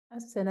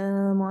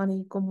السلام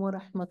عليكم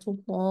ورحمة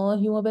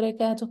الله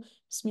وبركاته.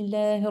 بسم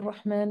الله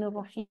الرحمن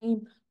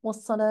الرحيم،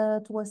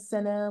 والصلاة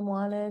والسلام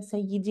على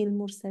سيد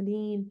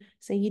المرسلين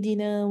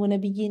سيدنا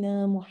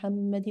ونبينا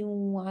محمد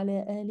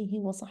وعلى آله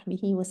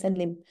وصحبه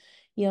وسلم.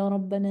 يا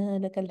ربنا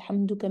لك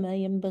الحمد كما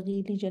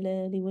ينبغي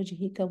لجلال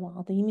وجهك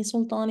وعظيم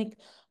سلطانك.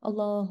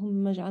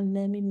 اللهم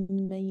اجعلنا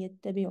ممن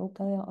يتبعك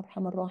يا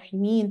أرحم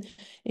الراحمين.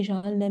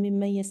 اجعلنا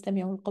ممن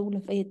يستمع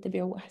القول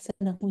فيتبع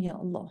أحسنه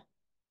يا الله.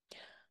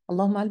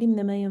 اللهم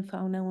علمنا ما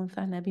ينفعنا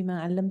وانفعنا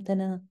بما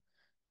علمتنا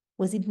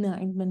وزدنا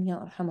علما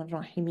يا أرحم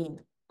الراحمين.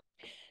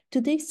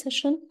 Today's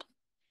session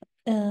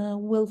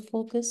will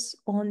focus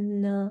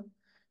on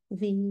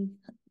the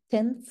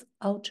 10th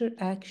outer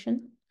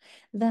action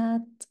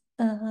that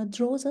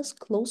draws us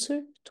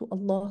closer to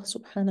Allah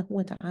subhanahu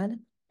wa ta'ala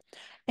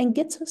and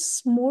gets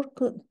us more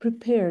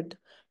prepared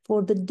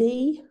for the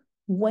day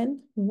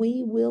when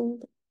we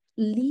will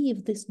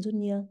leave this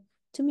dunya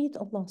to meet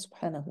Allah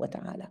subhanahu wa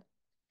ta'ala.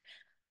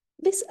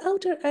 This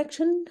outer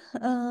action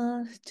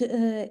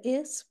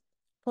is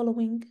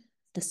following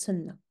the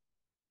Sunnah,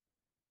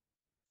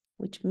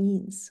 which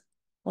means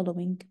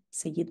following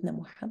Sayyidina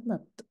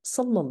Muhammad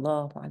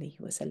sallallahu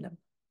alayhi wasallam.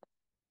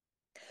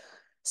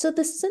 So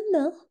the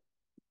Sunnah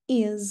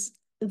is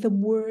the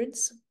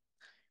words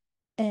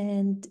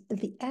and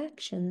the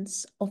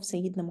actions of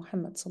Sayyidina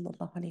Muhammad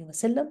sallallahu alayhi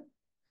wasallam,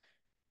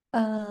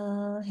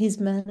 his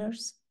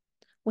manners,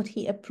 what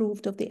he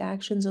approved of the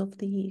actions of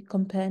the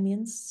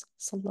companions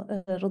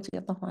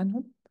radiyallahu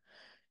anhum.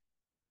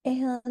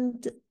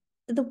 And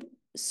the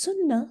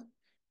Sunnah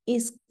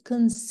is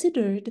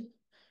considered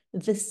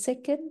the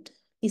second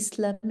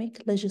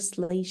Islamic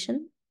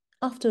legislation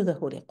after the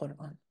Holy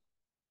Quran.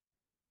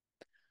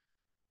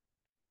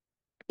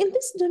 In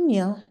this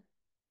dunya,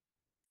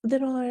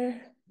 there are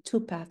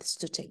two paths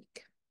to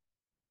take.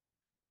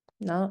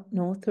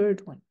 No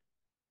third one.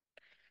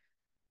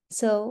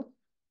 So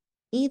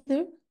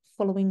either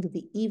following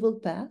the evil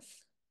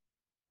path,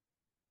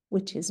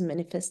 which is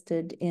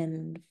manifested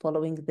in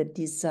following the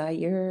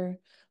desire,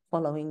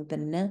 following the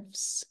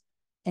nafs,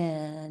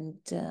 and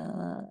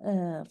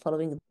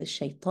following the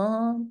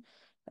shaitan,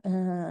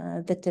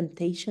 the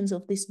temptations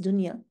of this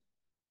dunya.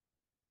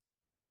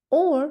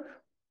 Or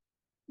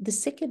the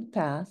second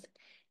path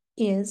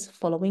is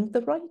following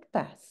the right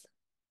path.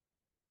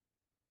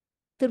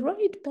 The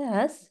right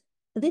path,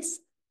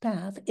 this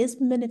path is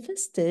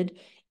manifested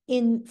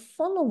in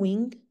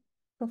following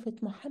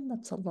Prophet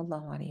Muhammad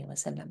sallallahu alaihi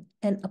wasallam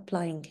and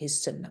applying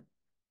his sunnah.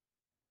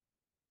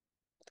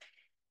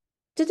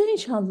 Today,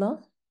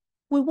 inshallah,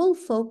 we will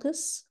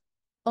focus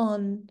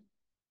on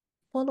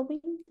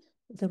following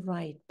the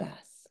right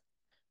path,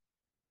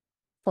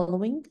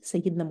 following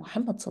Sayyidina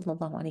Muhammad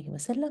sallallahu alaihi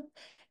wasallam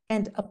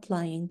and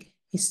applying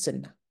his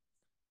sunnah.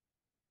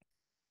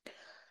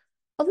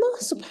 Allah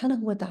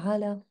subhanahu wa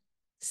ta'ala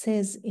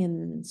says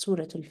in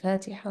Surah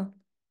Al-Fatiha,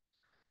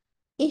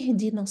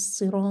 اهدنا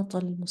الصراط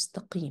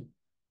المستقيم.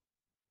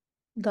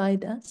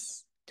 Guide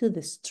us to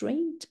the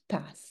straight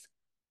path.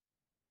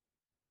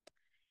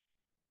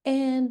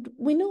 And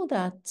we know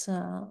that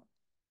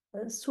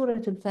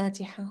Surah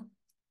Al-Fatiha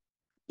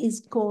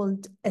is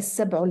called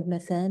As-Sab'u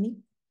Al-Mathani,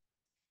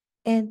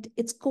 and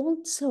it's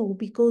called so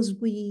because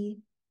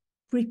we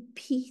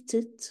repeat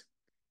it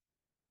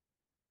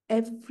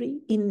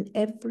in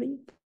every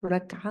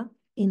rak'ah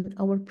in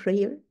our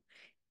prayer,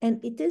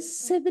 and it is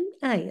 7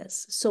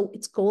 ayahs, so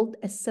it's called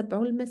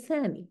As-Sab'u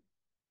Al-Mathani,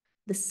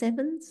 the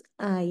 7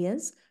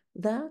 ayahs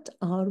that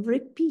are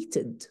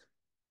repeated.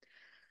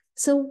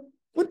 So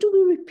what do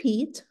we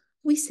repeat?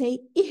 We say,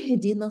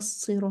 اهدنا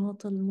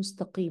الصراط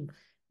المستقيم.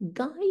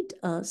 Guide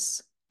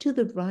us to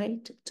the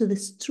right, to the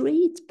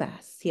straight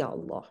path, Ya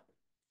Allah.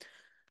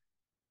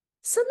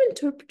 Some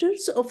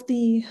interpreters of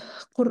the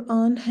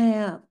Quran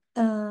have,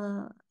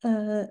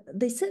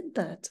 they said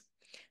that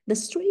the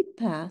straight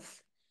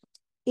path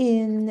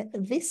in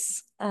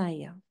this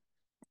ayah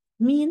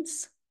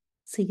means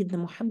Sayyidina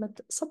Muhammad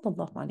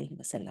sallallahu alayhi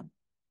wa sallam.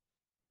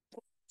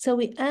 So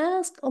we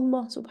ask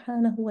Allah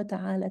subhanahu wa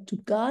ta'ala to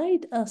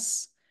guide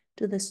us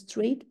to the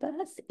straight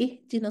path,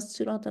 اهدنا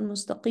الصراط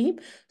المستقيم,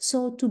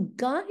 so to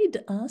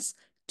guide us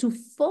to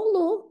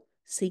follow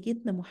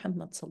Sayyidina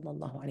Muhammad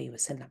sallallahu alayhi wa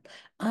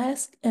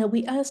sallam.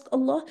 We ask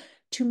Allah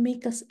to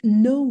make us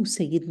know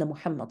Sayyidina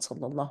Muhammad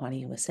sallallahu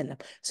alayhi wa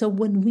sallam. So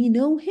when we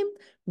know him,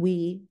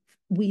 we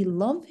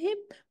love him,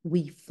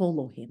 we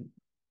follow him.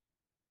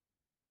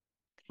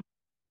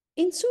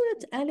 In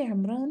Surah Ali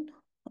Imran,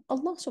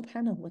 Allah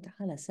subhanahu wa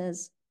ta'ala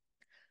says,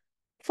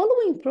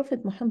 following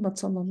Prophet Muhammad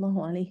sallallahu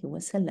alayhi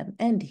wasallam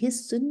and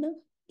his sunnah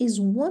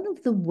is one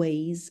of the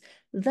ways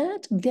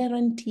that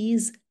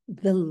guarantees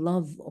the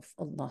love of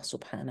Allah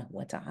subhanahu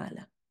wa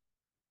ta'ala.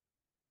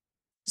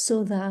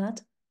 So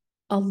that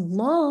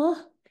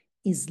Allah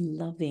is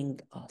loving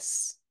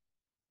us.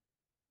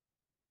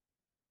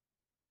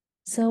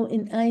 So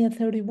in ayah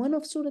 31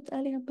 of Surah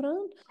Ali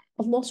Imran,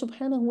 Allah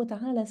subhanahu wa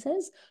ta'ala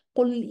says,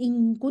 قُلْ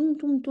إِن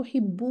كُنْتُمْ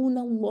تُحِبُّونَ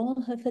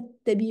اللَّهَ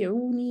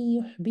فَاتَّبِعُونِي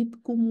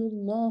يُحْبِبْكُمُ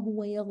اللَّهُ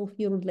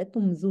وَيَغْفِرْ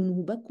لَكُمْ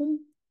ذُنُوبَكُمْ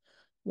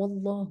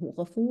Wallahu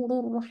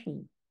ghafurur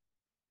rahim.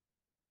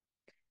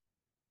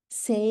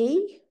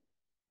 Say,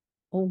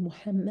 O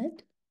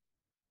Muhammad,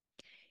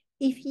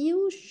 if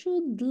you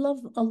should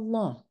love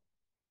Allah,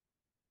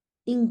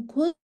 in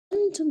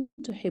kuntum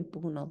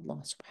tuhibbun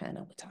Allah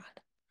subhanahu wa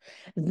ta'ala,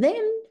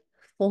 then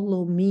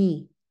follow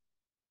me.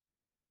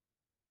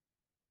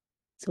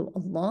 So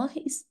Allah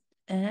is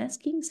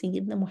asking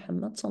Sayyidina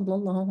Muhammad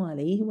sallallahu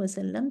alayhi wa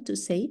sallam to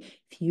say,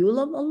 if you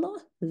love Allah,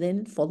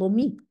 then follow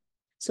me.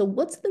 So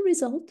what's the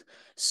result?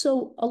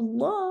 So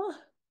Allah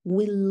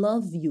will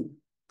love you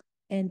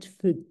and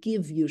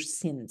forgive your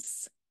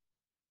sins.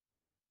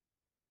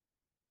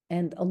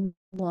 And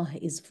Allah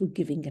is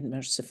forgiving and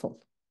merciful.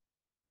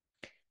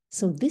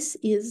 So this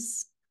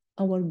is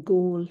our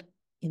goal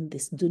in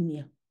this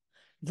dunya.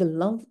 The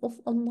love of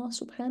Allah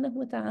subhanahu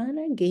wa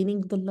ta'ala,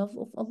 gaining the love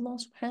of Allah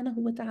subhanahu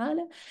wa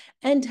ta'ala,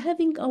 and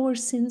having our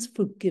sins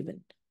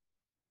forgiven.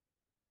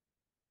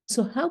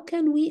 So how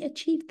can we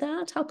achieve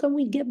that? How can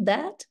we get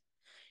that?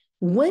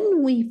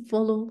 When we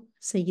follow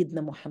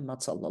Sayyidina Muhammad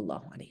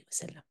sallallahu alayhi wa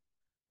sallam.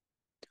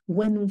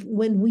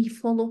 When we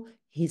follow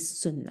his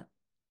sunnah.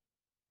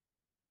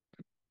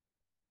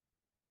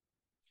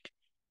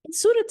 In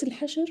Surah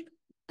Al-Hashr,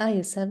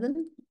 Ayah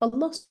 7,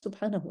 Allah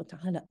subhanahu wa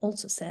ta'ala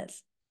also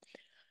says,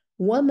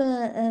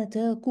 وَمَا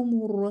آتَاكُمُ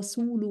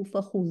الرَّسُولُ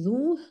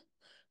فَخُذُوهُ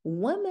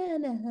وَمَا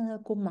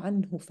نَهَاكُمْ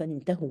عَنْهُ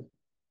فَانْتَهُوا.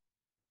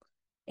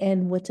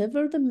 And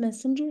whatever the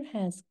messenger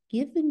has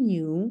given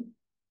you,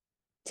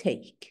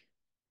 take.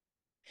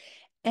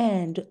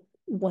 And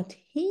what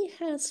he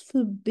has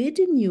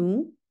forbidden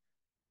you,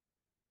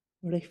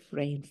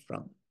 refrain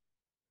from.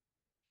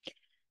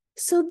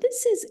 So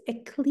this is a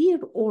clear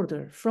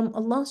order from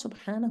Allah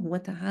subhanahu wa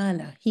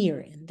ta'ala here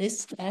in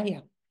this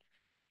ayah,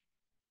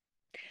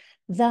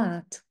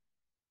 that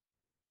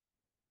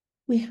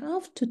we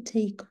have to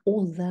take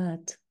all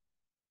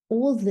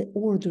the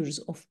orders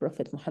of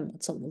Prophet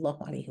Muhammad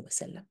sallallahu alayhi wa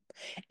sallam,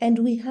 and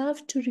we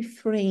have to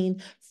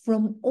refrain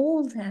from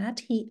all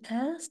that he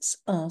asks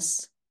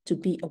us to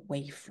be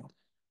away from.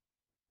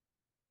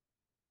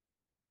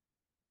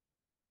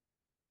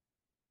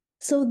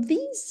 So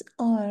these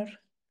are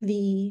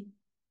the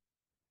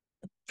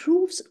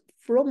proofs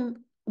from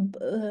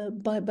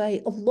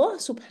by Allah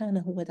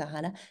subhanahu wa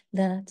ta'ala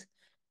that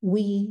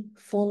we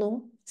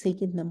follow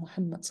Sayyidina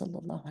Muhammad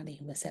sallallahu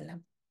alayhi wa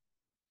sallam.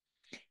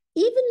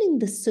 Even in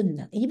the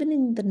Sunnah, even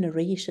in the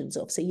narrations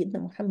of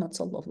Sayyidina Muhammad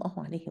sallallahu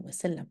alayhi wa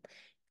sallam,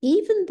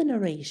 even the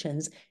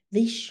narrations,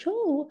 they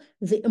show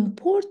the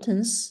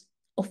importance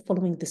of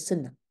following the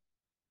Sunnah.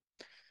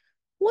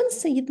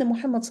 Once Sayyidina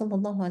Muhammad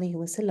sallallahu alayhi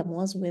wa sallam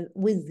was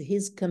with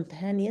his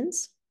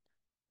companions,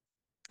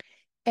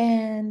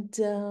 and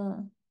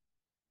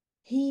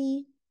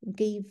he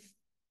gave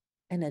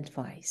an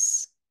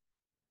advice.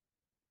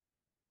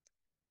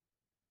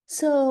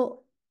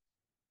 So,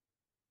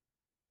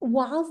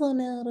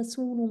 وعظنا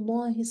رسول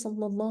الله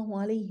صلى الله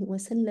عليه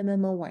وسلم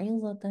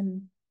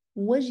موعظة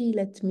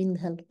وجلت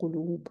منها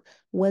القلوب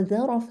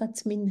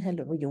وذرفت منها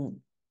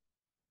العيون.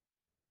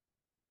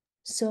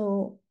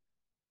 So,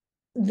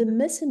 the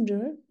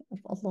messenger of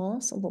Allah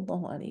صلى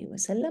الله عليه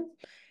وسلم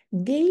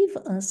gave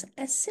us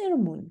a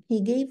sermon.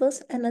 He gave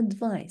us an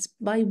advice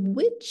by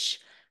which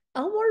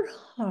our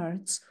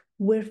hearts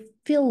were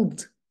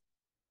filled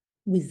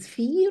with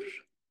fear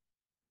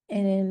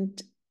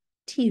and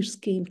tears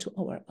came to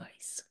our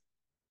eyes.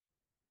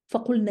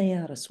 فقلنا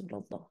يا رسول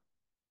الله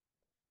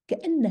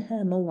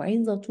كأنها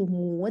موعظة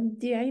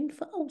مودع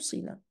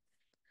فأوصنا.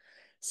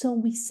 So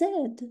we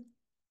said,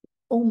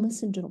 O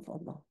Messenger of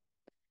Allah,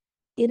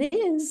 it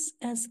is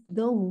as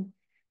though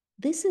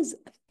this is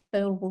a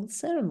farewell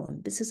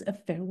sermon. This is a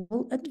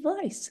farewell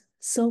advice.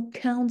 So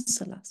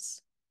counsel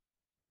us.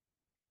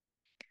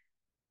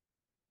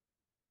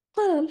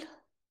 قال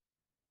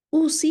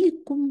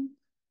أوصيكم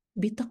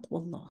بتقوى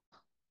الله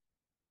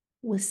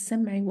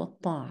والسمع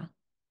والطاعة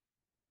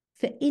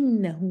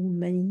فإنه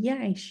من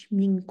يعش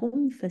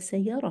منكم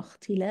فسيرى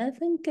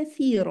اختلافا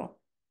كثيرا.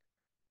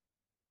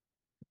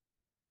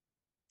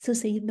 So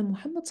Sayyidina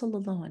Muhammad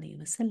sallallahu alayhi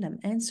wa sallam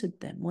answered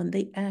them when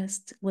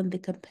the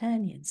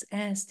companions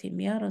asked him,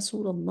 Ya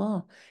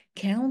Rasulullah,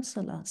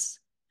 counsel us.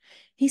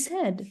 He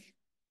said,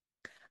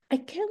 I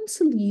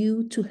counsel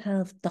you to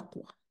have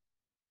taqwa,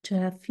 to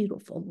have fear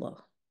of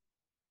Allah,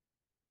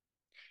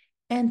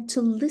 and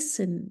to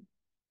listen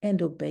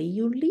and obey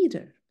your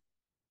leader.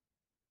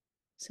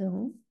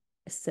 So,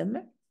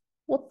 السمع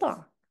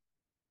والطاعة.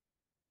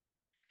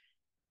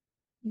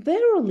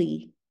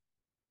 Verily,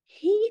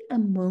 he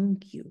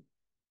among you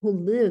who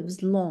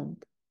lives long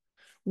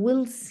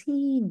will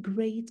see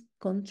great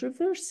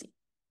controversy,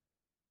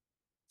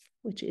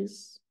 which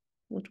is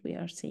what we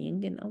are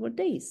seeing in our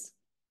days.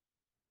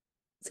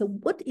 So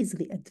what is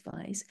the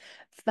advice?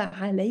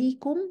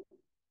 فَعَلَيْكُمْ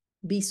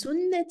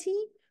بِسُنَّتِي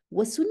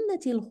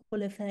وَسُنَّةِ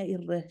الْخُلَفَاءِ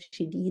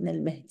الرَّاشِدِينَ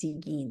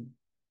الْمَهْدِيِّينَ.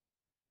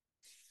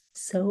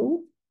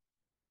 So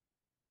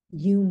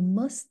you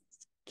must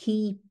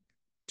keep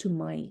to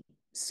my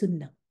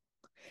sunnah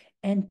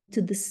and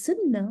to the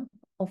sunnah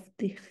of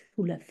the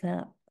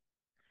khulafa,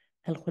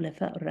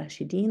 الخلفاء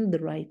الراشدين, the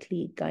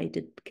rightly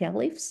guided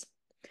caliphs,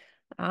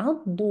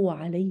 عضوا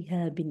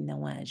عليها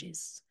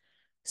بالنواجذ.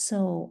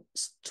 So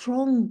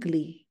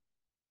strongly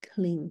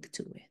cling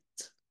to it.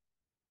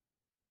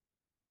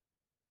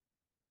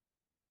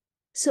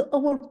 So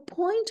our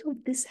point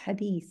of this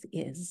hadith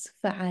is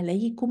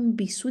فَعَلَيْكُمْ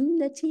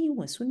بِسُنَّتِي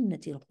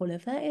وَسُنَّةِ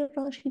الْخُلَفَاءِ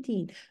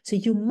الرَّاشِدِينَ. So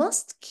you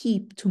must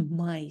keep to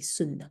my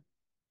sunnah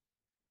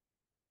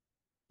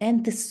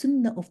and the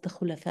sunnah of the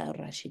Khulafa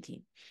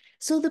al-Rashidin.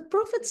 So the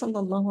Prophet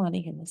sallallahu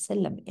alaihi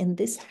wasallam in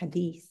this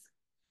hadith,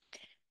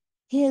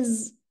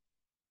 his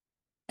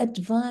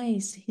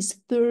advice, his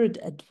third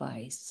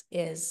advice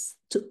is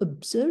to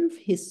observe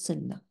his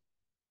sunnah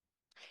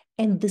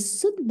and the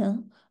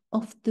sunnah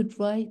of the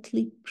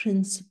rightly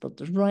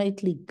principled,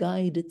 rightly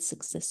guided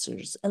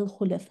successors,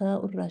 al-Khulafa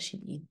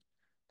al-Rashidin.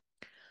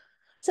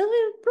 So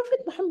when Prophet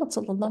Muhammad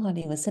sallallahu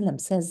alaihi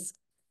wasallam says,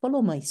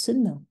 follow my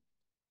sunnah,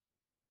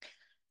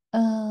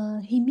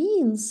 he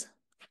means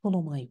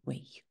follow my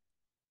way.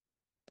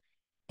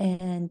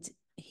 And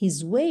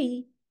his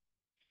way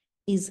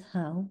is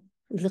how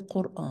the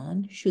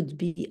Quran should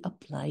be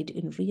applied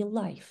in real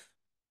life.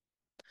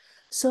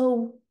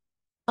 So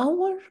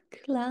our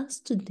class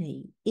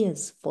today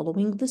is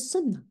following the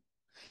Sunnah.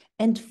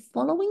 And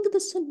following the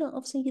Sunnah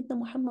of Sayyidina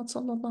Muhammad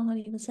sallallahu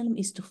alayhi wasallam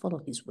is to follow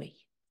his way.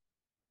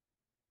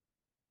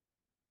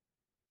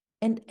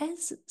 And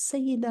as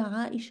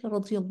Sayyida Aisha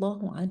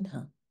radiallahu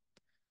anha,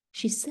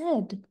 she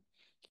said,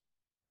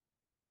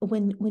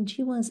 when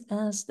she was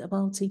asked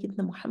about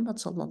Sayyidina Muhammad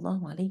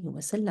sallallahu alayhi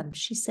wasallam,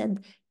 she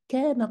said,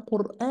 كان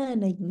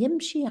قرآن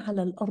يمشي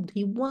على الأرض.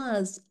 He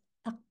was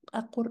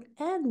a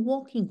Quran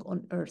walking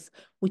on earth,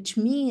 which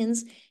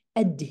means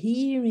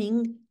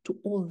adhering to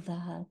all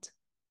that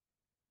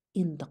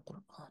in the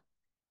Quran.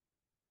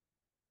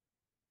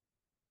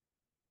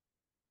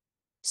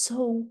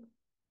 So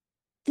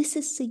this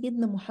is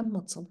Sayyidina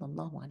Muhammad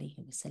sallallahu alayhi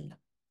wasallam.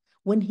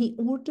 When he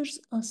orders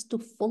us to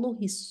follow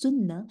his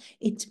sunnah,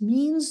 it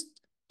means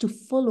to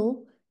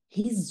follow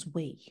his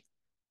way.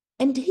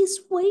 And his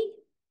way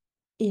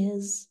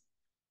is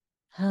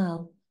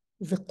how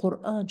the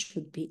Quran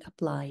should be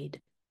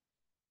applied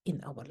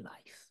in our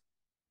life.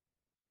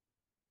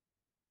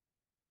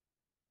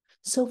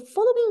 So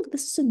following the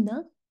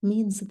Sunnah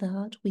means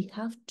that we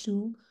have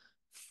to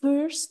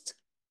first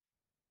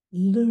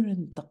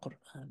learn the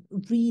Quran,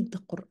 read the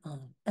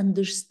Quran,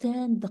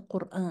 understand the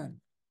Quran.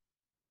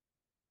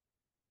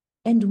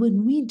 And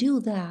when we do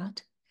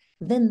that,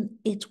 then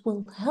it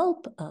will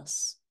help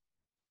us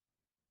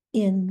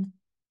in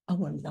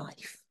our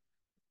life.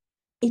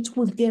 It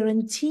will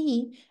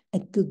guarantee a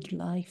good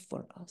life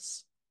for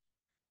us.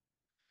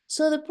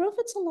 So the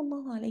Prophet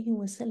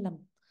ﷺ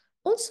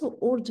also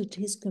ordered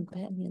his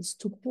companions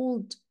to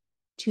hold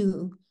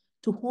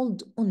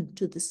on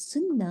to the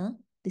Sunnah.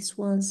 This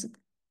was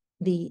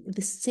the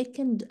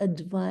second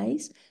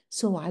advice.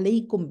 So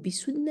عليكم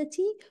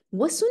بسنتي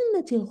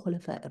وسنة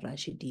الخلفاء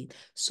الراشدين.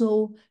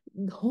 So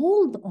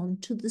hold on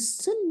to the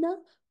Sunnah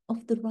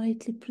of the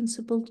rightly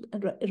principled,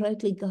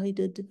 rightly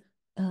guided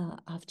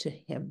after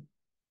him.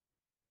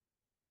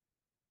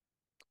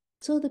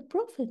 So the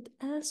Prophet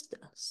asked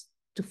us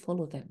to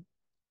follow them.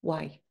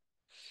 Why?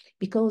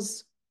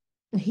 Because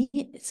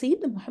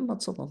Sayyidina Muhammad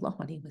sallallahu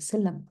alaihi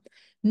wasallam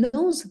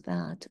knows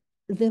that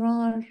there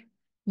are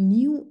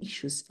new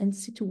issues and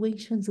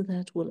situations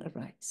that will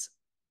arise.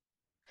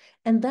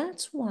 And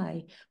that's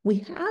why we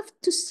have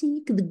to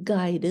seek the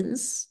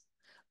guidance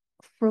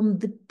from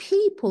the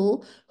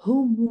people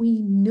whom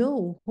we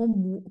know,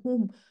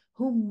 who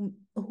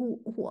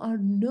are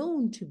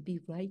known to be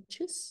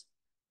righteous.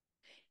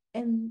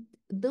 And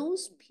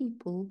those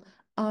people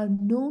are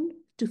known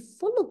to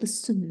follow the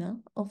sunnah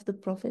of the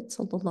Prophet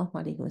sallallahu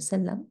alaihi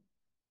wasallam.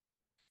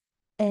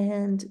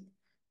 And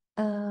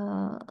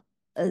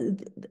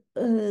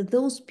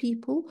those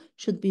people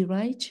should be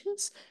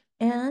righteous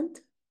and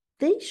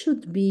they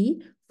should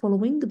be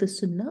following the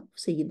sunnah of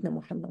Sayyidina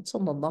Muhammad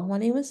sallallahu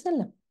alaihi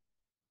wasallam.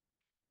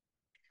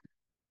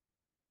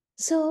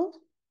 So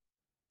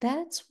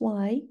that's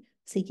why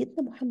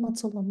Sayyidina Muhammad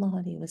sallallahu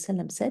alaihi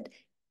wasallam said,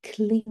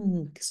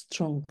 cling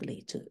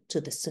strongly to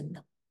the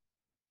sunnah,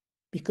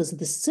 because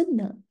the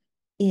sunnah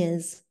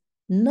is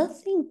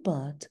nothing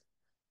but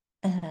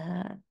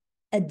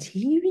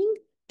adhering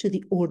to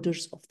the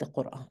orders of the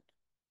Quran.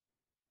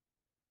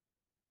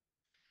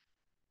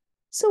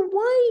 So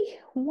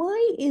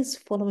why is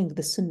following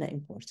the sunnah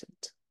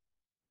important?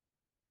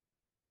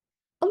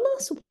 Allah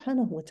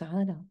subhanahu wa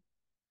ta'ala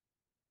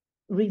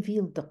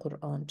revealed the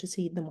Quran to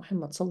Sayyidina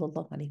Muhammad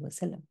sallallahu alaihi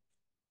wasallam.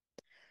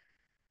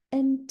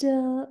 And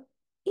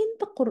in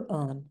the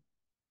Quran,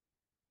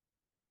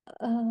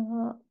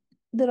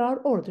 there are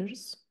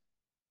orders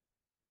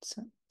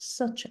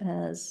such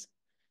as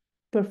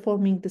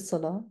performing the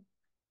salah,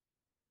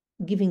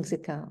 giving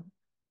zakah,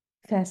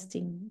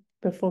 fasting,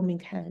 performing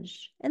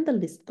hajj, and the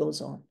list goes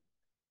on.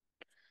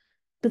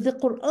 But the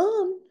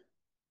Quran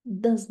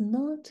does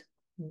not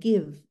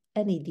give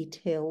any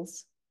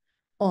details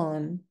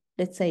on,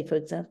 let's say, for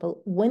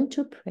example, when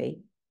to pray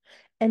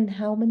and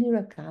how many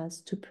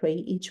rak'ahs to pray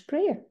each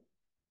prayer.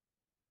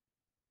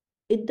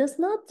 It does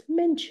not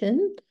mention,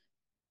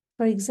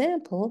 for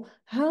example,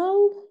 how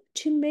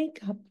to make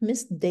up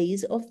missed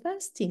days of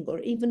fasting or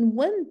even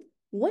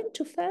when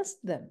to fast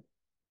them.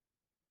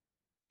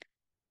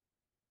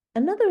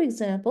 Another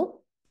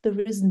example, there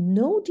is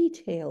no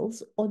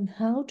details on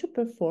how to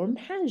perform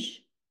Hajj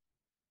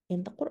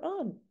in the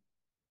Quran.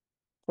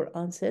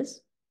 Quran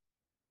says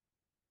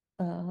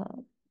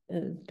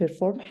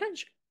perform Hajj,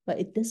 but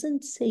it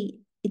doesn't say,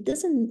 it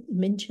doesn't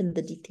mention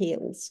the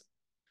details,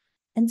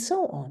 and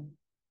so on.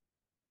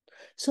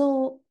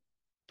 So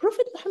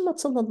Prophet Muhammad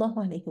sallallahu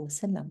alaihi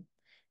wasallam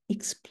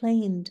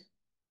explained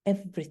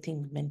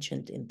everything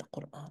mentioned in the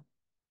Quran.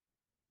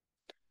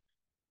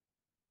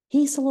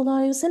 He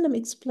sallallahu alaihi wasallam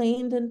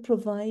explained and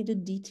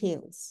provided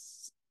details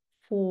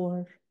for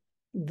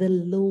the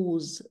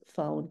laws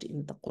found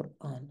in the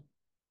Quran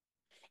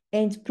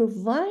and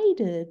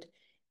provided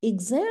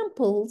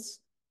examples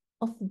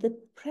of the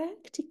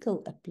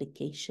practical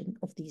application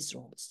of these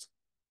rules,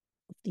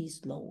 of these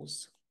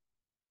laws.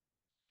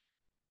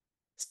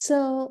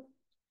 So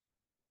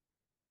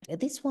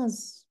this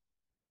was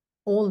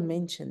all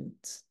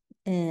mentioned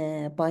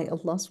by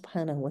Allah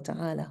subhanahu wa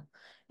ta'ala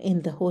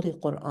in the Holy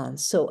Quran.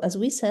 So as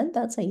we said,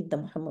 that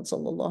Sayyidina Muhammad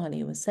sallallahu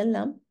alayhi wa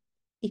sallam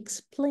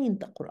explained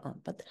the Quran.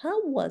 But how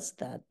was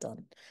that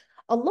done?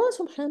 Allah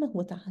subhanahu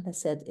wa ta'ala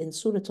said in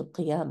Surah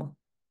Al-Qiyamah,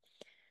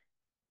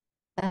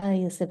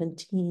 ayah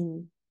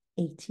 17,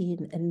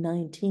 18, and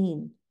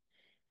 19,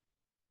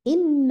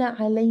 إن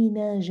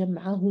علينا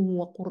جمعه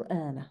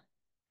وقرآنه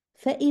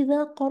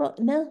فإذا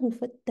قرأناه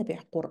فاتبع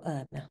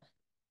قرآنه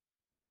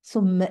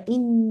ثم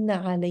إن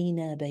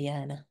علينا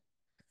بيانه.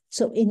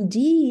 So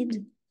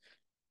indeed,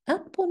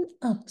 upon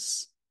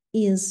us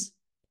is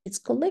its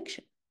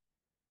collection.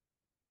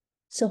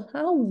 So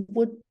how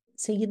would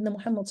Sayyidina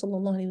Muhammad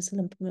sallallahu alayhi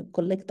wasallam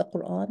collect the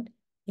Quran?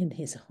 In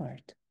his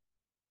heart.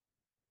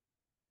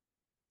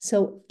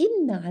 So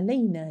إن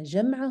علينا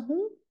جمعه,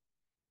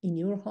 in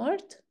your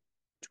heart,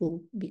 it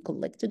will be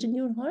collected in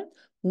your heart,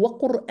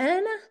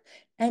 وقرآنه,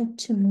 and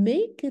to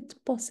make it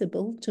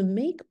possible, to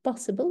make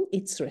possible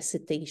its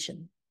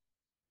recitation.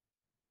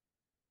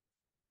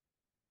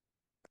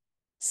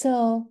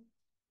 So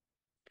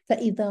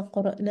فإذا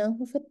قرأناه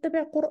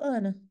فاتبع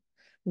قرآنه.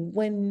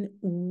 When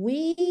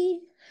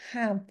we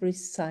have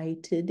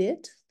recited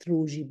it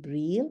through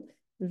Jibreel,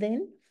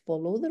 then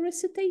follow the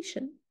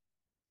recitation.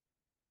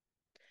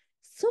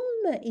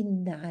 ثم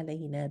إن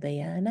علينا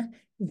بيانه,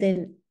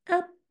 then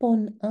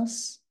upon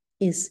us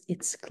is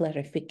its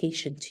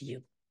clarification to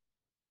you.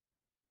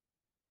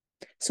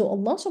 So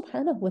Allah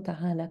subhanahu wa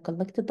ta'ala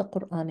collected the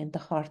Quran in the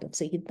heart of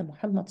Sayyidina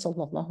Muhammad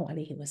sallallahu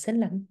alayhi wa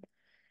sallam,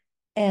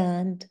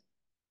 and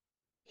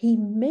he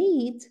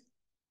made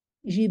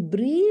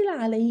Jibreel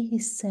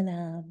alayhi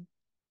salam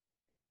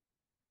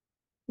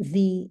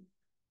the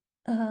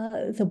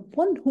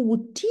one who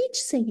would teach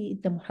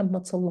Sayyidina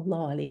Muhammad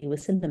sallallahu alayhi wa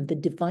sallam the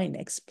divine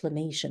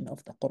explanation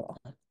of the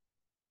Quran.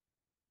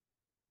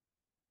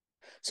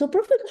 So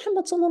Prophet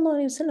Muhammad sallallahu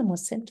alayhi wa sallam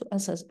was sent to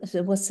us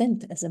was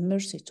sent as a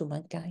mercy to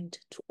mankind,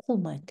 to all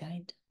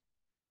mankind.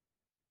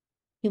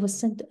 He was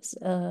sent as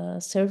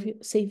a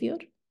savior.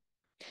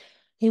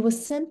 He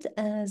was sent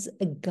as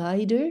a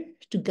guider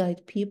to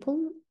guide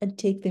people and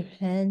take their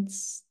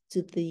hands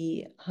to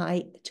the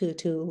high to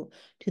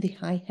the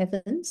high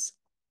heavens.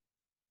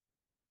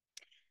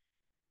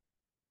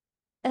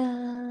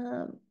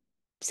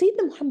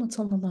 Sayyidina Muhammad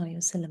sallallahu alayhi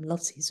wa sallam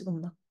loves his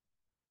ummah,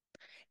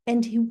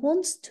 and he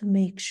wants to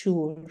make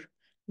sure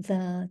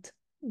that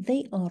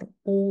they are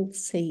all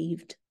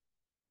saved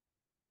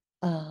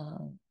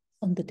on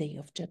the day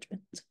of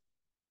judgment.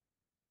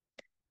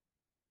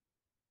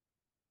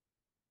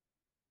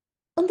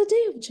 On the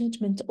day of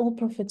judgment, all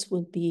prophets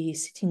will be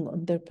sitting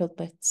on their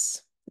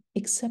pulpits,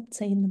 except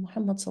Sayyidina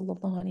Muhammad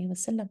sallallahu alayhi wa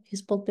sallam.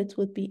 His pulpit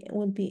will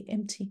be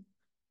empty.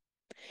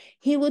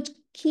 He would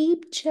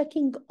keep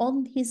checking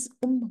on his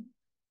ummah.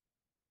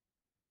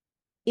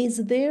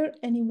 Is there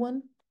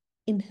anyone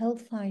in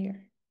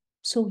hellfire?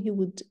 So he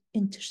would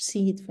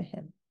intercede for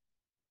him.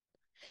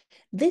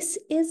 This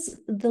is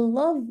the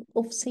love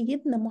of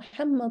Sayyidina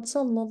Muhammad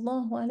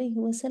sallallahu alayhi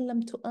wa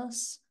sallam to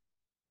us.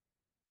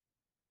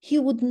 He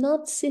would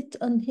not sit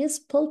on his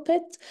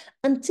pulpit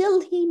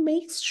until he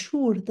makes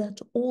sure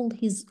that all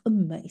his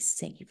ummah is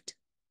saved.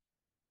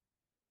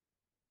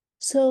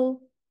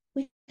 So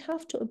we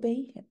have to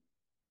obey him.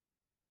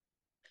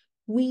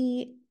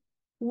 We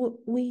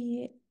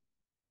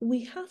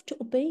have to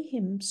obey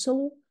him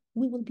so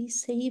we will be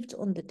saved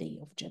on the day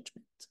of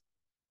judgment.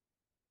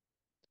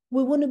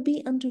 We want to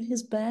be under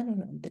his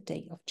banner on the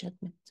day of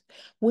judgment.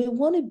 We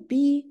want to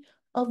be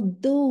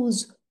of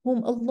those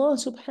whom Allah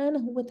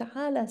subhanahu wa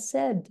ta'ala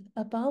said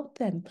about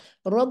them,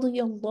 رَضِيَ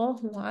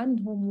اللَّهُ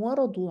عَنْهُمْ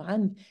وَرَضُوا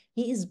عَنْهُ.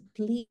 He is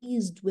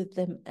pleased with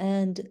them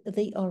and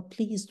they are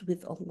pleased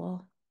with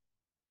Allah.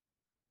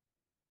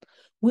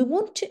 We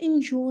want to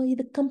enjoy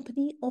the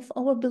company of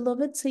our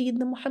beloved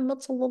Sayyidina Muhammad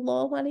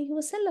sallallahu alayhi wa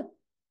sallam.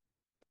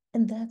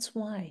 And that's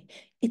why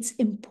it's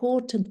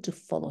important to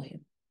follow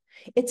him.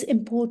 It's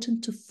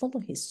important to follow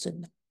his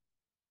sunnah.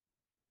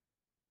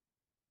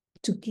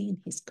 to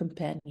gain his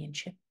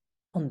companionship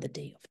on the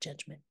day of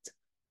judgment.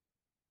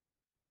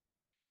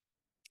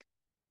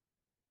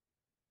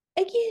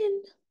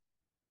 Again,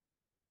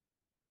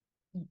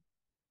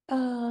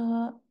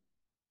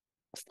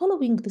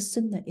 following the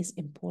Sunnah is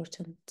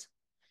important.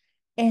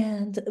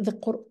 And the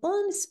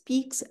Quran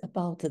speaks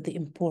about the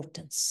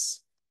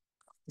importance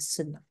of the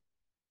Sunnah,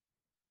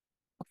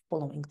 of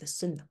following the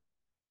Sunnah.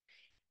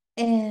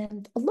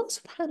 And Allah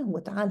subhanahu wa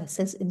ta'ala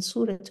says in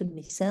Surah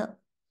An-Nisa,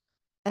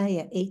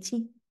 Ayah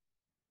 80,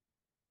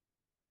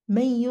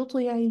 من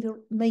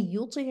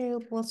يطع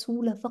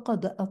الرسول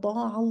فقد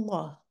أطاع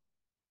الله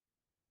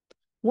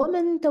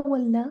ومن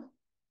تولى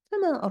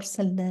فما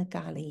أرسلناك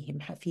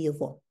عليهم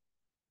حفيظا.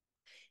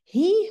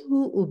 He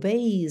who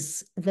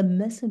obeys the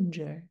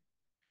messenger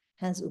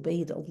has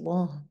obeyed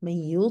Allah.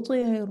 من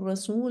يطع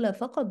الرسول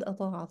فقد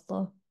أطاع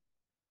الله.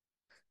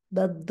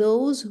 But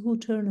those who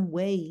turn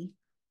away,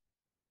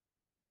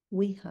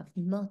 we have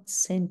not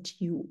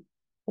sent you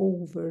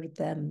over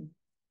them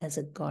as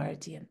a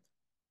guardian.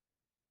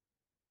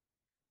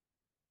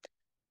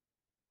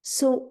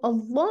 So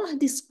Allah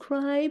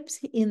describes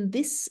in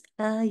this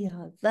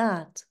ayah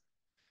that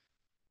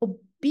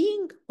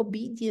being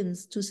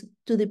obedience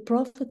to the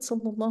Prophet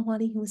sallallahu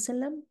alaihi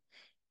wasallam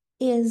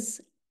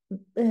is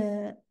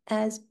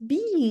as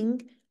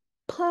being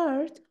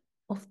part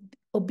of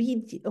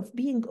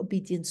being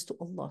obedience to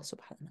Allah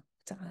subhanahu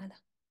wa ta'ala.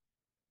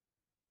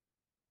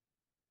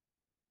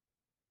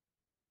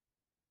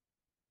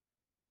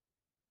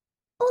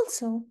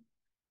 Also,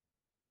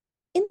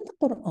 in the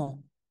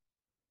Quran,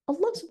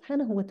 Allah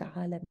subhanahu wa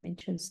ta'ala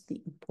mentions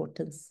the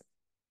importance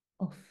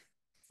of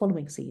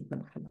following Sayyidina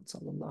Muhammad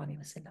sallallahu alayhi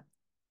wa sallam.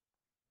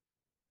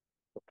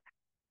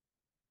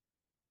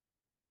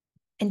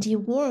 And he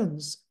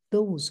warns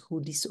those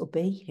who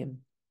disobey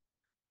him.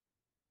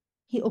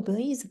 He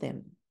obeys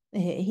them.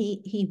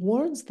 He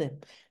warns them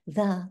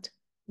that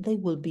they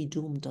will be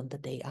doomed on the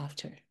day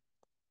after.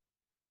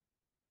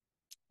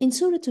 In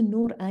Surah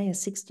An-Nur, Ayah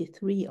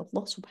 63,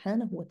 Allah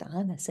subhanahu wa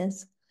ta'ala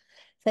says,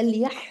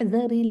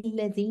 فليحذر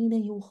الذين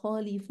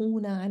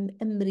يخالفون عن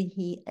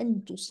أمره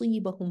أن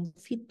تصيبهم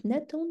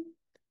فتنة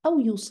أو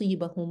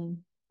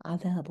يصيبهم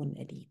عذاب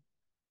أليم.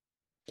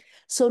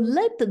 So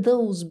let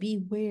those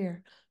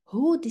beware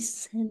who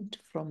dissent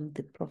from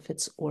the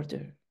Prophet's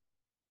order,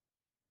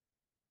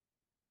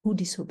 who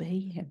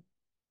disobey him.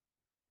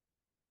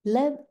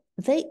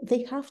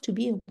 They have to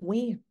be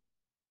aware.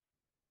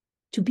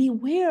 To be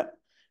aware,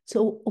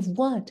 so of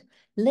what?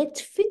 Let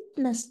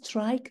fitna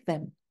strike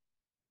them,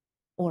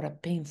 or a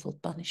painful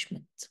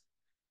punishment.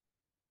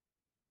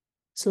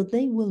 So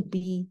they will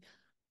be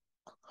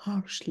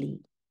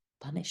harshly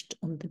punished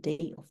on the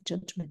day of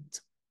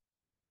judgment.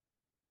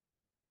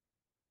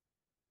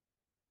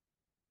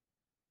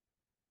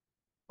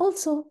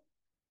 Also,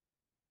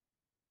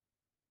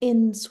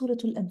 in Surah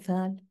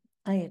Al-Anfal,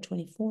 Ayah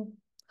 24,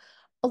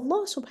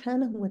 Allah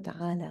subhanahu wa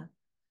ta'ala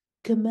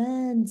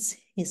commands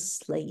his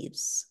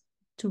slaves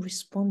to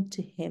respond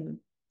to him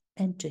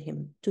and to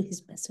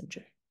his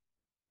messenger.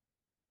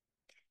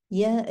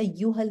 يا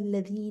أيها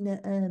الذين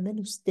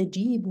آمنوا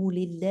استجيبوا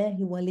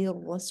لله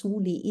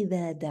وللرسول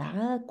إذا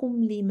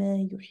دعاكم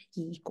لما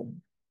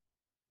يحييكم.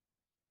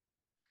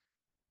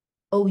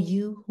 O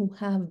you who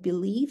have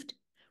believed,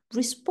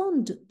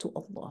 respond to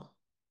Allah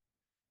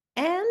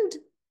and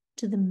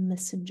to the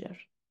messenger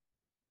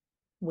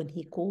when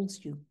he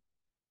calls you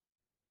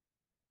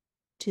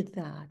to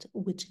that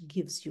which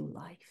gives you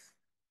life.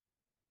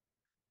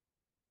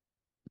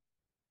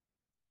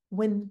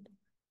 When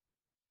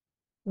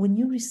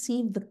you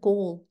receive the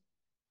call,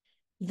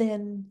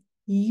 then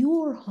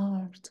your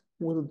heart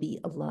will be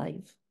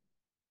alive.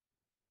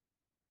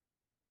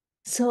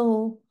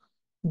 So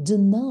do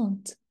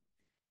not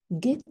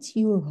get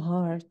your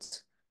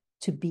heart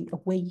to be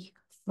away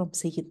from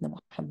Sayyidina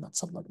Muhammad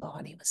sallallahu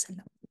alayhi wa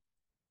sallam.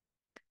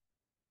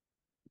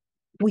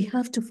 We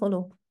have to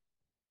follow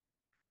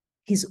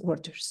his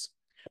orders.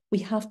 We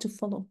have to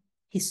follow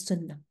his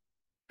sunnah.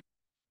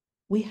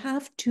 We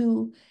have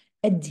to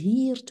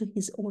adhere to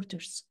his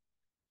orders.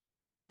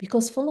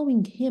 Because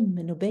following him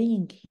and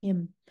obeying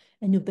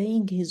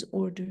his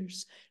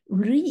orders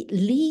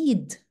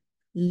lead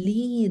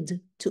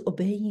to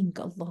obeying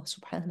Allah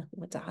subhanahu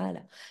wa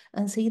ta'ala.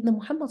 And Sayyidina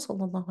Muhammad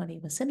sallallahu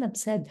alayhi wa sallam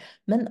said,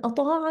 من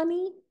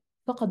أطاعني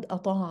فقد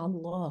أطاع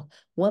الله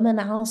ومن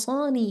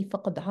عصاني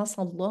فقد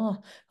عصى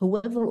الله.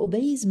 Whoever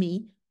obeys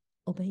me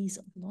obeys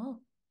Allah,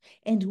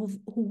 and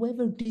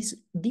whoever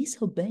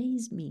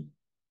disobeys me,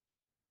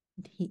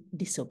 he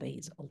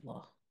disobeys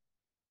Allah.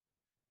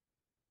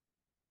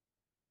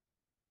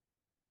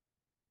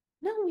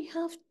 Now we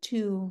have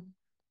to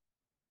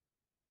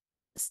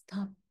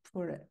stop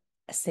for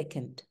a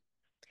second.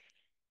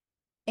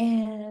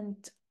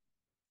 And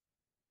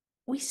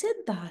we said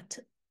that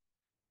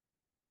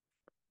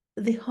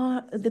the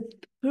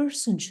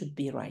person should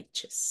be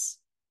righteous.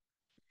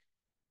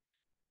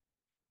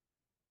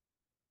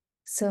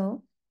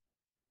 So,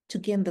 to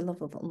gain the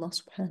love of Allah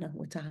subhanahu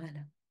wa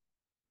ta'ala,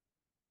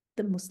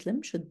 the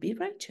Muslim should be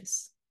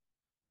righteous.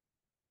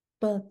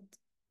 But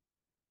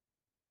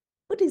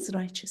What is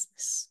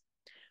righteousness?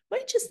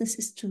 Righteousness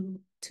is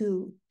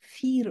to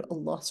fear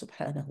Allah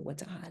subhanahu wa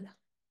ta'ala,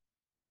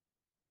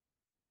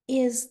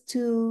 is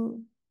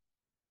to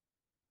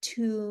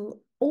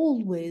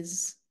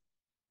always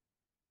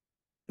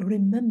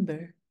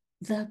remember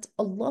that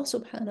Allah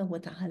subhanahu wa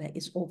ta'ala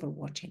is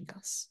overwatching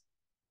us.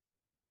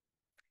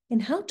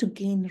 And how to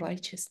gain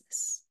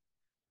righteousness?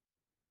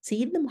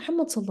 Sayyidina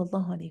Muhammad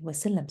sallallahu alayhi wa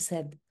sallam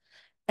said,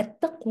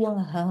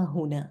 التقوى ها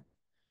هنا.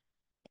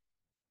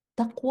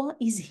 Taqwa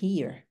is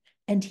here.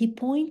 And he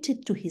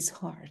pointed to his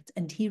heart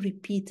and he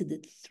repeated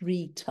it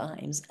 3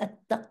 times.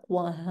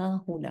 التقوى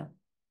ها هنا.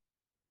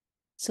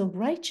 So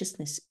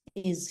righteousness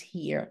is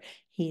here.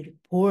 He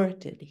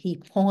reported, he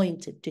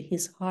pointed to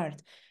his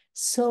heart.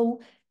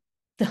 So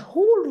the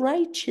whole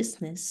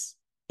righteousness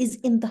is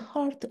in the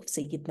heart of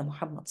Sayyidina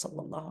Muhammad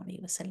sallallahu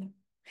alayhi wa sallam.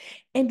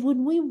 And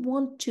when we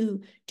want to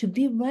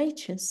be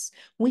righteous,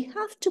 we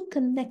have to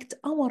connect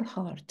our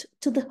heart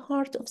to the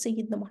heart of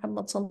Sayyidina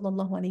Muhammad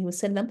sallallahu alayhi wa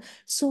sallam.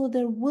 So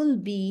there will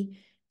be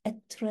a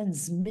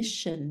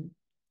transmission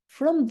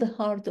from the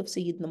heart of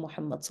Sayyidina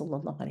Muhammad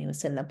sallallahu alayhi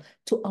wa sallam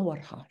to our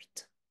heart.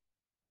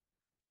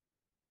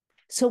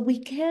 So we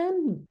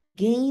can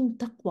gain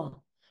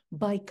taqwa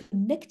by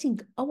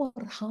connecting our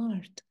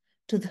heart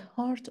to the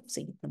heart of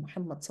Sayyidina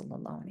Muhammad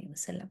sallallahu alayhi wa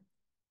sallam.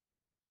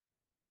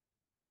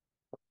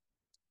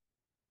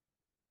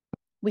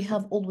 We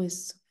have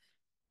always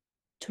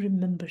to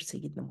remember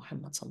Sayyidina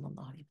Muhammad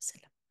sallallahu alayhi wa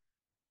sallam.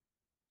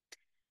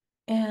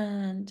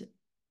 And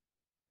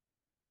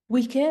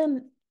we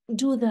can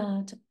do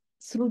that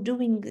through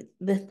doing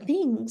the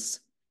things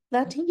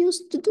that he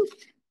used to do.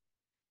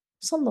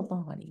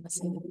 Sallallahu alayhi wa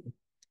sallam.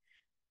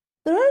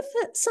 There are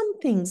some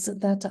things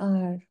that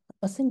are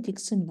authentic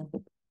sunnah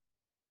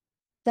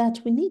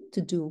that we need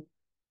to do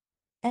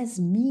as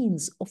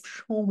means of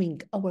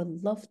showing our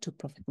love to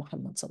Prophet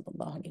Muhammad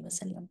sallallahu alayhi wa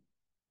sallam,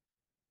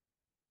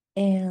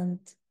 and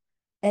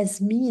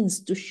as means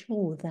to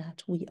show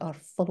that we are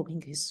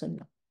following his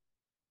sunnah.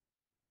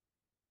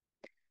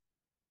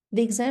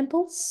 The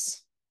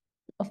examples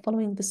of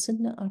following the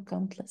sunnah are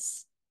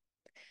countless,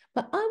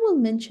 but I will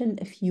mention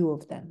a few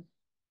of them.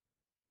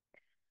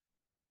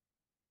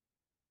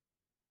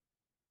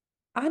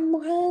 عن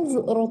معاذ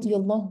رضي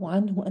الله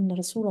عنه أن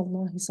رسول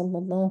الله صلى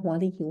الله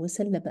عليه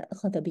وسلم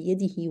أخذ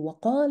بيده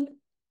وقال: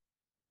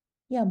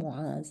 يا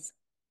معاذ،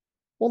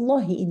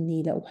 والله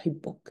إني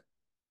لأحبك،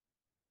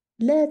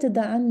 لا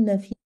تدعن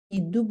في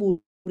دبر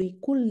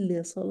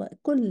كل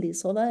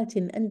صلاة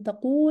أن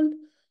تقول: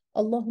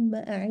 اللهم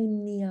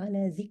أعني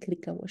على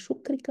ذكرك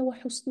وشكرك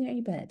وحسن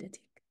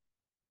عبادتك.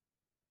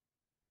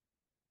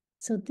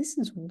 So this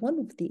is one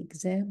of the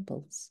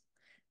examples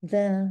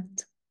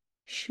that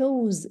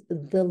shows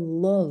the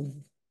love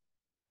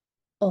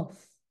of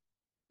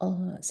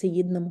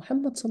Sayyidina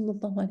Muhammad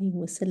sallallahu alayhi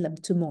wa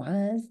sallam to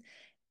Mu'az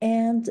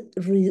and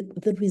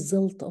the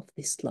result of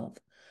this love.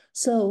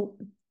 So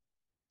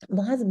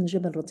Mu'az ibn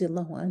Jabal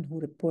radiallahu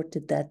anhu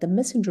reported that the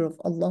messenger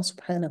of Allah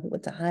subhanahu wa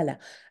ta'ala,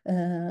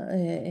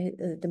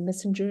 the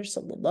messenger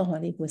sallallahu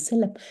alayhi wa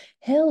sallam,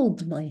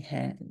 held my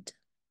hand.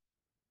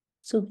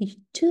 So he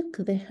took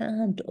the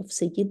hand of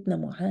Sayyidina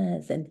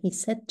Mu'az and he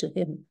said to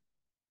him,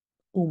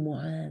 O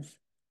Mu'az,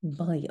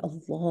 by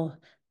Allah,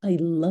 I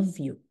love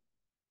you.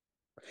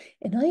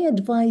 And I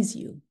advise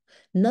you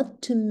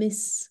not to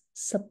miss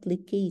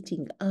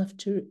supplicating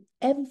after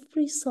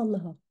every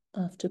salah,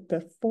 after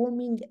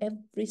performing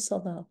every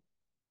salah.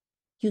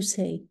 You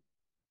say,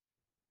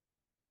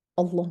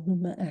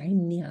 Allahumma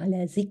a'inni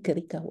ala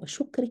zikrika wa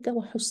shukrika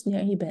wa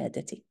husni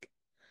ibadatik.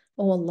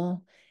 Oh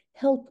Allah,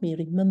 help me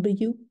remember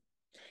you,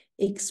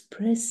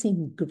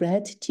 expressing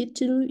gratitude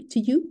to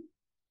you,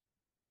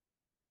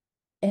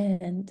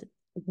 and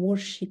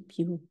worship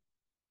you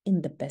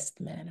in the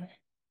best manner.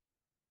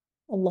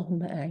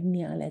 Allahumma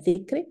a'inni ala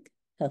dhikrik,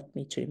 help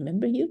me to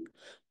remember you,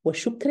 wa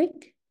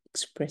shukrik,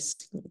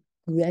 expressing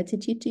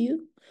gratitude to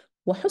you,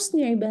 wa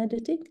husni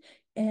ibadatik,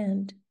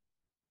 and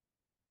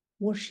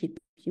worship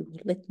you,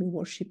 let me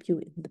worship you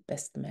in the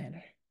best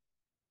manner.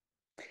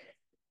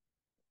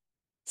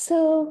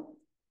 So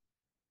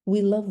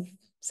we love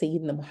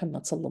Sayyidina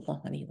Muhammad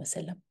sallallahu alayhi wa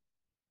sallam.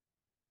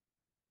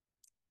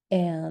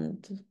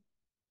 And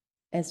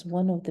as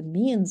one of the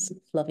means of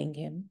loving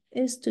him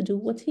is to do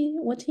what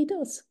he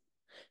does.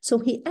 So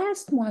he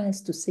asked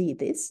Muaz to say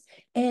this,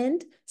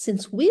 and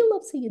since we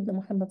love Sayyidina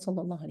Muhammad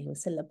sallallahu alayhi wa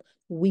sallam,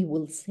 we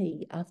will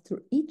say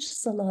after each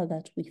salah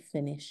that we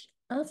finish,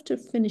 after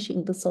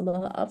finishing the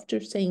salah,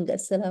 after saying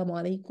assalamu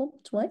alaikum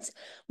twice,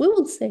 we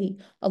will say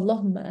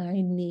Allahumma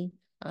a'inni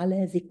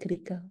ala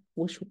dhikrika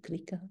wa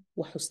shukrika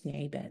wa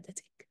husni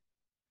ibadatik.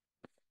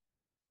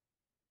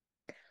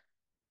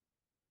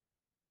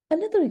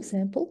 Another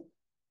example,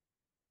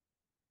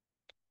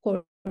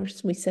 of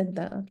course, we said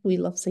that we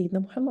love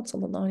Sayyidina Muhammad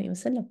sallallahu alayhi wa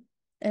sallam,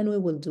 and we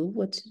will do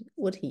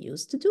what he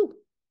used to do.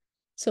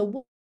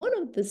 So one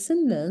of the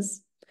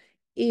sunnahs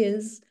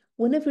is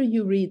whenever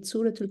you read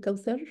Surah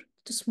Al-Kawthar,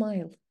 to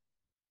smile.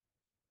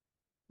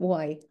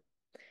 Why?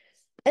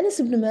 Anas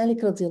ibn Malik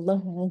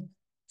radiallahu anhu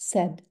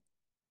said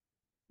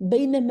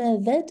بينما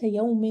ذات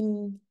يوم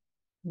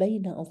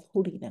بين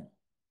أظهرنا،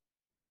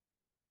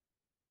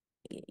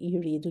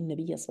 يريد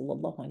النبي صلى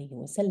الله عليه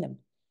وسلم،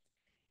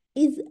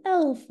 إذ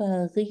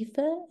أغفى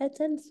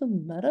غفاءة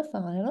ثم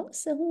رفع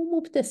رأسه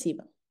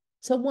مبتسما.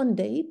 So one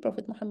day,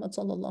 Prophet Muhammad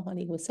صلى الله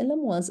عليه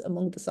وسلم was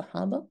among the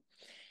Sahaba,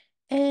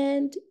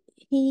 and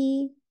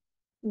he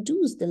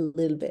dozed a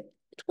little bit.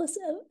 It was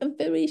a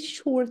very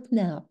short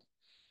nap.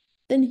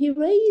 Then he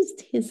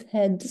raised his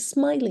head,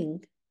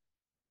 smiling.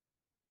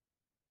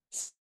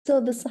 So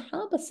the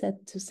Sahaba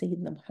said to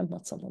Sayyidina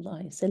Muhammad صلى الله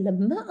عليه وسلم,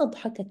 ما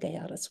أضحكك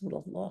يا رسول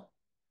الله?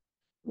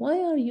 Why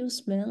are you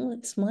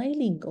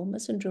smiling, O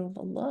Messenger of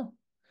Allah?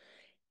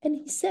 And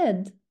he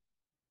said,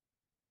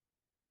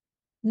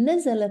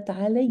 نزلت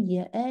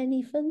علي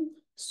آنفا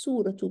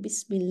سورة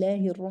بسم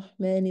الله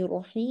الرحمن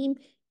الرحيم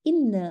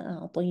إنا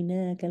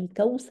أعطيناك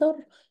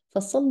الكوثر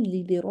فصل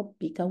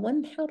لربك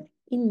وانحر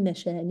إن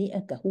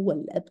شانئك هو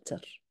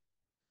الأبتر.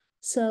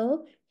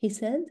 So he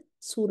said,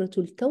 Surah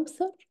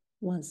Al-Kawthar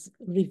was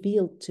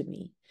revealed to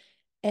me,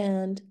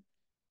 and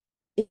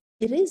it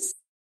is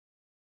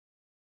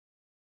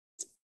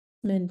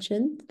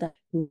mentioned that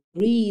he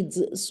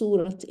reads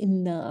Surah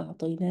Inna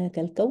A'tainaka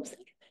Al-Kawthar,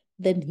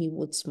 then he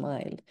would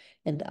smile.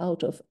 And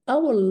out of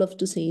our love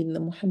to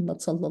Sayyidina Muhammad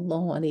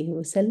sallallahu alayhi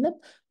wasallam,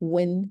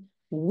 when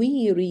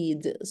we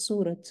read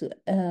Surah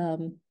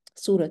Al-Kawthar,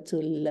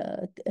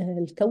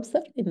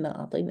 Inna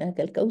A'tainaka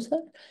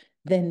Al-Kawthar,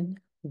 then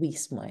we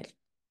smile.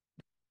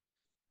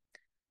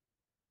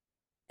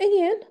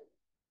 Again,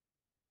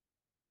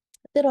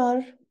 there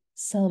are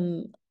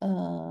some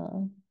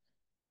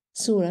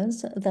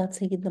surahs that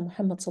Sayyidina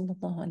Muhammad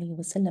sallallahu alayhi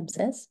wasallam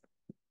says.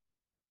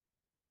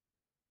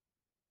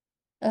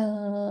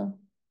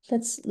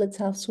 Let's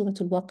have Surah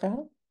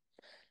Al-Waqi'ah.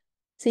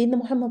 Sayyidina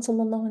Muhammad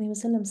sallallahu alayhi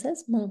wasallam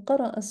says, من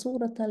قرأ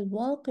سورة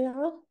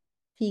الواقعة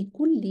في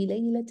كل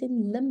ليلة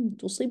لم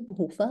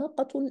تصبه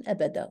فاقة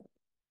أبدا.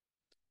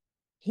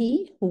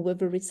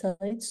 Whoever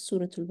recites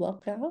Surah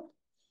Al-Waqi'ah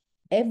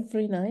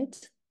every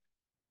night,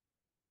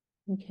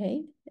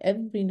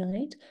 every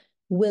night,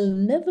 will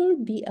never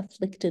be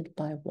afflicted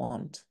by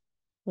want,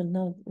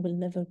 will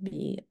never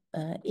be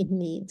in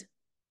need.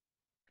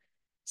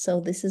 So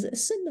this is a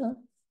sunnah.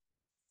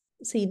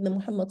 Sayyidina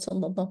Muhammad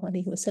sallallahu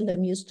alayhi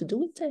wasallam used to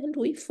do it, and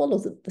we follow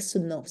the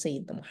sunnah of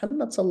Sayyidina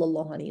Muhammad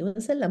sallallahu alayhi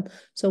wasallam.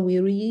 So we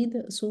read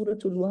Surah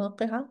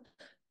Al-Waqi'ah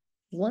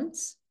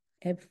once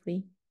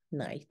every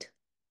night.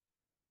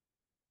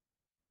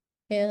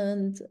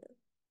 And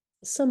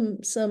some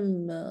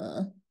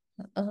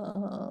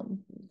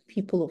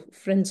people,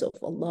 friends of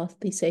Allah,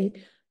 they say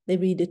they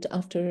read it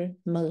after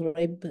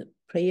Maghrib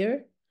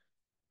prayer.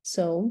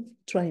 So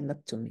try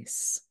not to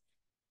miss.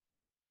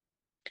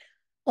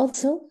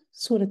 Also,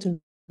 Surah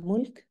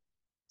Al-Mulk,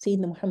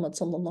 Sayyidina Muhammad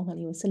sallallahu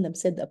alayhi wasallam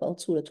said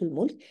about Surah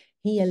Al-Mulk,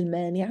 هي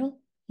المانعة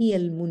هي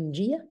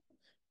المنجية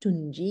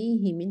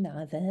تنجيه من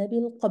عذاب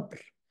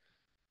القبر.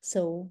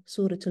 So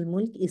Surah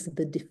Al-Mulk is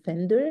the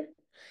defender,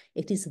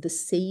 it is the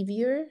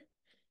savior,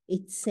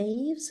 it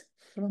saves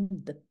from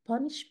the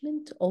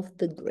punishment of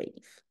the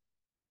grave.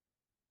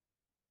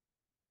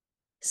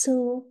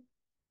 So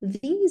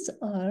these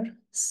are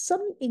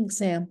some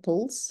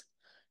examples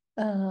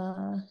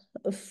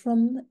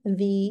from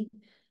the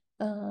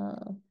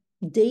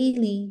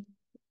daily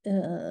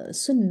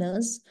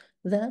sunnahs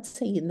that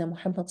Sayyidina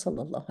Muhammad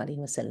sallallahu alayhi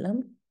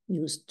wasallam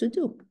used to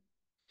do.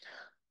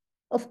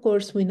 Of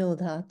course, we know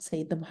that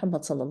Sayyidina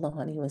Muhammad sallallahu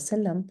alayhi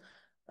wasallam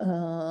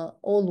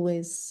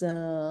always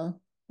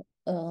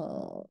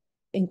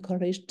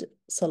encouraged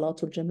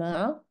Salatul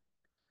Jama'ah.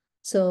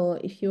 So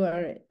if you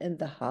are in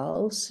the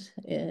house,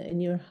 in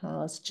your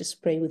house,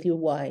 just pray with your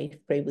wife,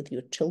 pray with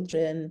your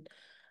children.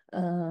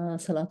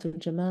 Salatul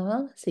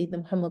Jama'ah,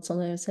 Sayyidina Muhammad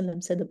sallallahu alayhi wa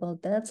sallam said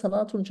about that,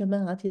 Salatul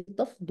Jama'ati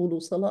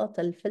tafdulu salat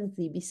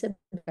al-fadhi bi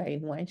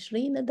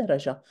 27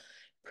 daraja.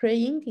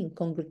 Praying in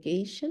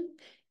congregation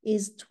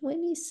is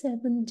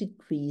 27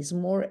 degrees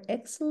more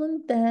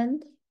excellent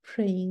than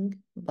praying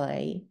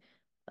by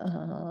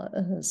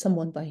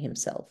someone by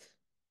himself.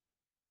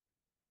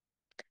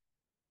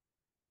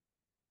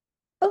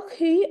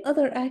 Okay,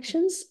 other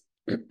actions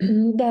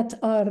that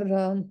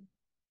are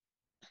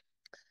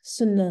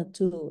sunnah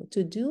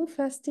to do: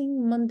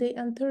 fasting Monday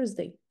and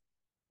Thursday.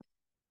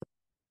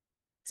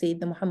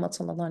 Sayyidina Muhammad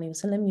sallallahu alayhi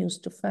wasallam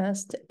used to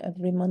fast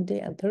every Monday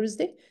and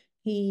Thursday.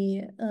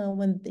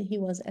 When he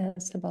was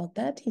asked about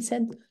that, he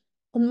said,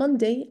 on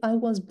Monday I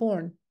was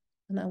born,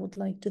 and I would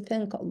like to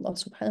thank Allah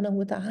subhanahu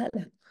wa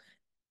ta'ala.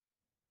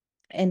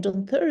 And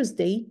on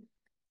Thursday,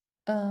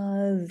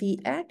 the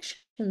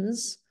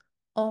actions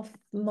of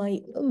my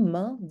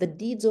ummah, the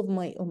deeds of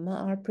my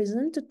ummah are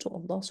presented to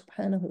Allah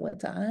subhanahu wa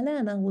ta'ala,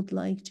 and I would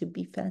like to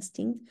be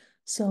fasting.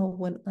 So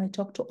when I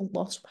talk to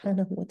Allah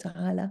subhanahu wa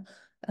ta'ala,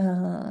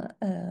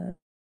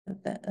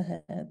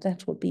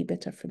 that would be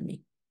better for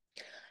me.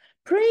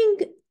 Praying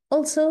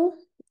also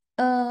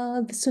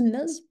the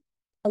sunnahs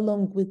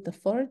along with the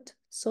fard.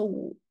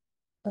 So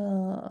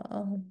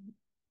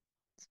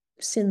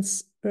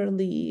since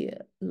early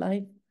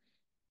life,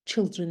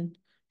 children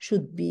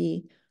should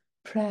be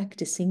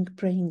practicing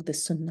praying the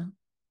Sunnah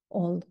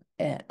all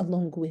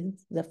along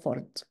with the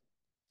Fard.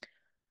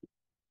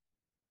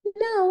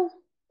 Now,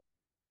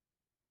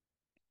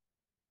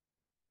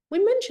 we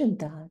mentioned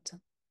that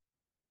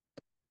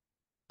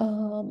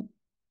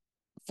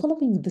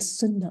following the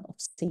Sunnah of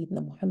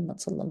Sayyidina Muhammad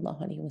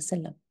sallallahu alaihi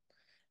wasallam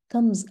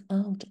comes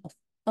out of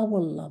our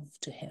love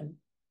to him.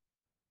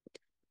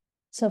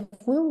 So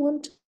if we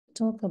want to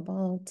talk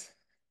about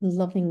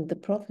loving the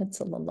Prophet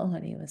sallallahu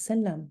alaihi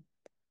wasallam,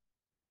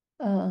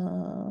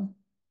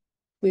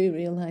 we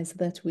realize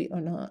that we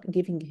are not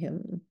giving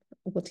him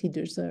what he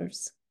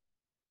deserves.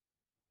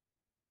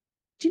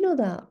 Do you know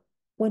that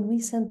when we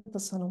send the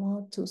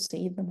salawat to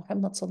Sayyidina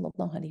Muhammad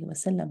sallallahu alaihi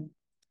wasallam,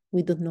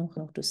 we don't know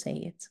how to say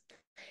it.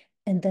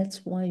 And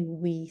that's why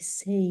we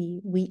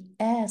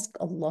ask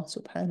Allah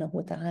subhanahu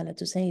wa ta'ala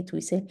to say it.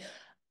 We say,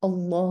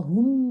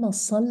 Allahumma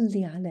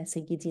salli ala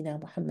Sayyidina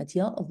Muhammad.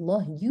 Ya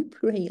Allah, you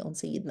pray on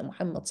Sayyidina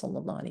Muhammad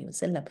sallallahu alayhi wa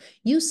sallam.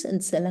 You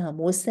send salam,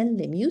 wa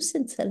sallim, you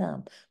send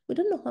salam. We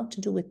don't know how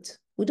to do it.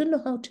 We don't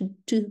know how to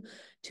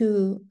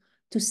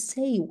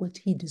say what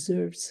he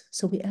deserves.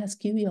 So we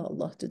ask you, Ya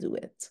Allah, to do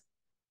it.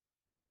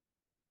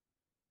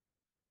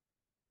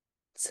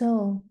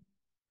 So,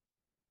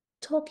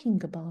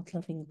 talking about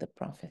loving the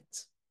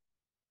Prophet,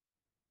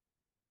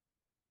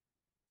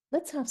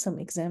 let's have some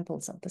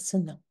examples of the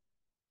Sunnah.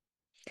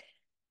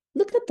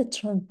 Look at the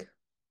trunk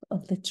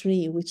of the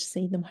tree which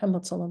Sayyidina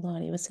Muhammad sallallahu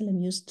alaihi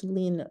wasallam used to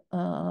lean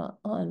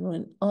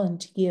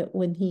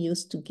when he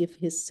used to give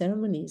his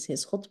ceremonies,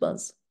 his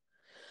khutbahs.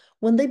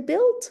 When they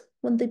built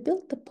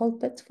the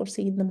pulpit for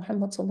Sayyidina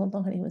Muhammad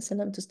sallallahu alaihi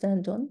wasallam to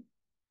stand on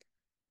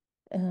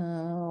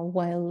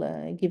while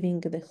giving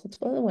the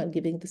khutbah, while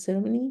giving the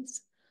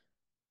ceremonies,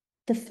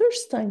 the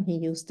first time he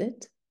used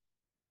it,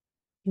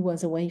 he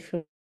was away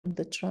from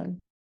the trunk.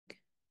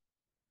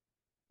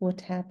 What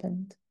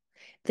happened?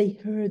 They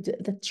heard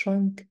the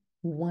trunk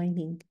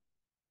whining.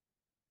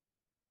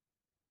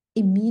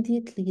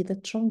 Immediately, the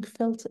trunk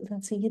felt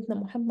that Sayyidina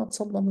Muhammad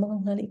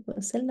sallallahu alaihi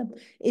wasallam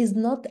is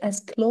not as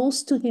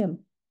close to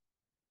him.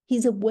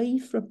 He's away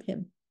from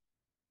him.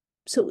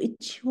 So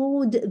it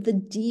showed the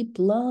deep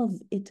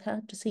love it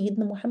had to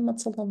Sayyidina Muhammad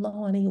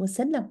sallallahu alaihi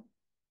wasallam.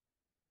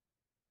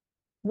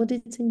 What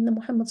did Sayyidina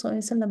Muhammad sallallahu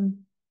alaihi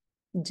wasallam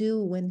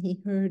do when he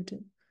heard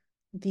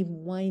the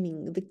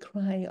whining, the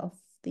cry of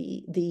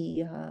the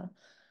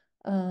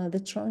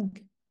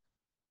trunk?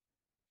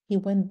 He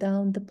went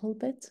down the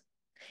pulpit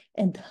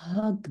and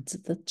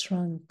hugged the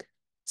trunk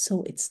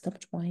so it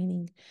stopped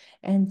whining.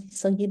 And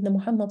Sayyidina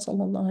Muhammad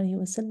sallallahu alaihi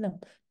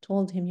wasallam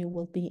told him, you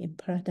will be in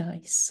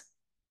paradise.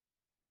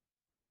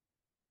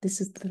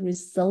 This is the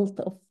result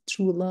of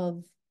true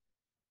love.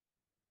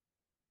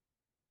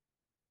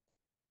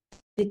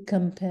 The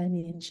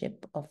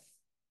companionship of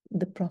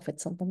the Prophet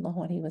sallallahu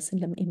alaihi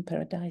wasallam in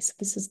paradise.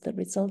 This is the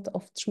result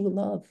of true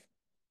love.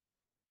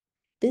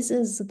 This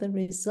is the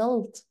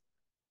result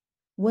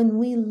when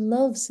we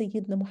love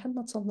Sayyidina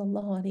Muhammad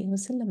sallallahu alaihi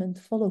wasallam and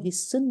follow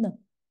his sunnah,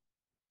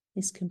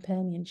 his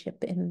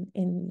companionship in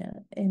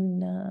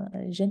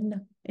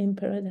Jannah, in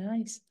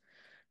paradise.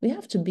 We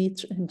have to be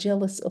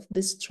jealous of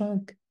this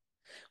trunk.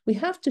 We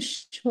have to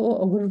show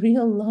our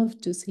real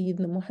love to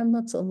Sayyidina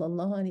Muhammad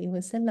sallallahu alaihi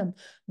wasallam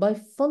by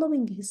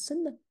following his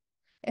sunnah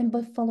and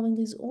by following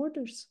his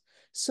orders,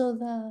 so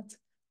that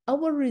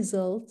our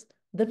result,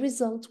 the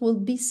result will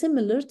be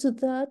similar to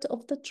that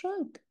of the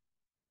trunk,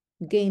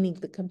 gaining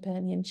the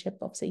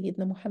companionship of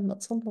Sayyidina Muhammad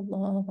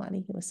sallallahu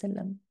alaihi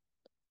wasallam.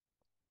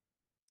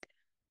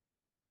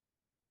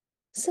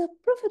 So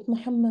Prophet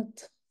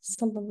Muhammad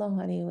sallallahu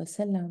alaihi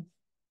wasallam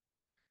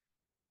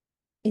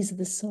is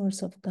the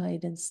source of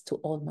guidance to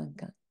all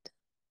mankind.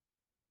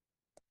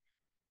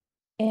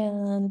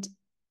 And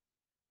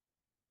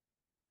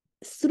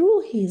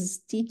through his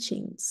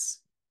teachings,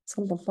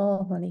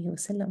 sallallahu alaihi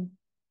wasallam,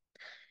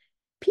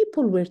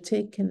 people were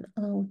taken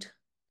out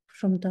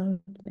from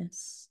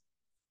darkness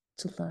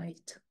to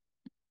light.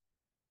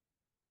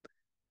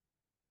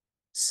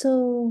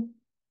 So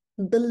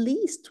the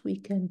least we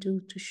can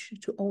do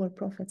to our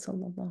Prophet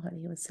sallallahu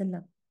alaihi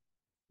wasallam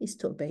is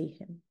to obey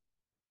him.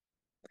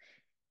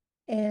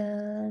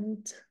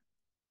 And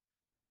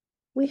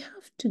we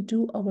have to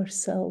do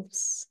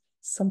ourselves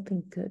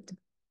something good.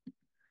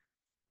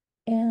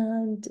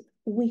 And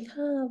we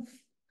have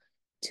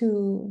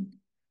to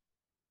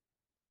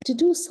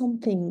do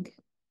something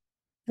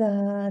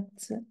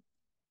that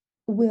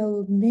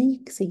will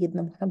make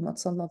Sayyidina Muhammad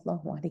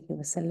sallallahu alaihi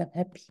wasallam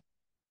happy.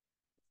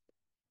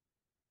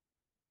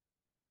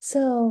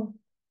 So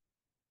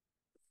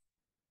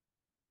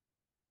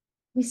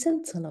we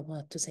send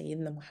salawat to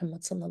Sayyidina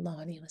Muhammad sallallahu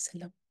alaihi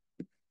wasallam.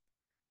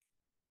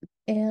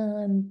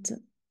 And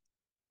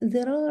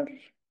there are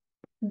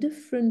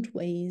different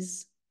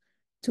ways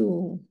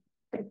to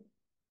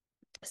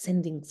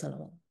sending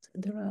salawat.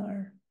 There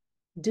are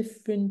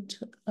different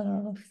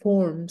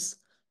forms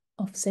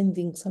of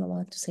sending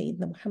salawat to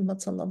Sayyidina Muhammad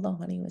sallallahu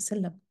alaihi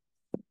wasallam.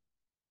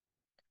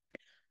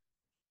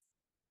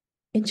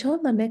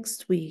 Inshallah,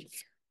 next week,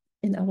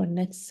 in our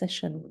next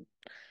session,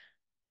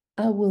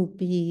 I will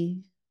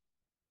be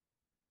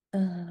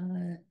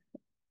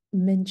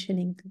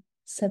mentioning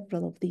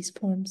several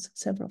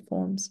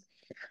forms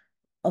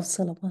of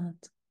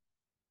salawat.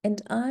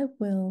 And I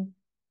will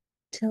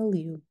tell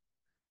you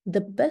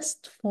the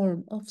best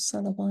form of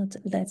salawat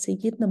that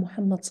Sayyidina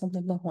Muhammad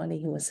sallallahu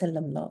alayhi wa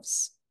sallam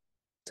loves.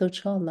 So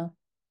inshallah,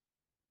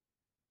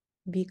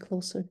 be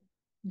closer,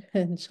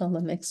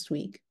 inshallah, next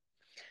week.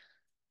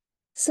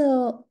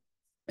 So,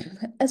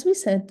 as we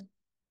said,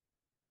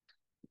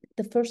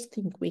 the first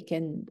thing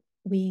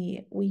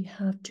we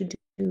have to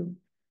do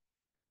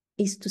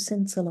is to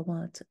send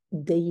salawat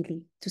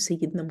daily to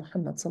Sayyidina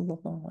Muhammad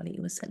sallallahu alayhi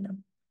wa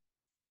sallam.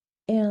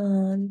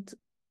 And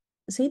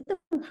Sayyidina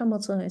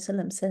Muhammad sallallahu alayhi wa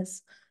sallam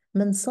says,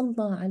 من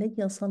صلى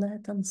علي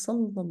صلاة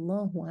صلى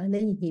الله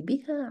عليه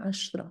بها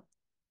عشرة.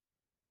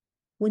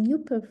 When you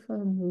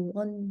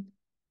perform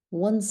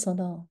one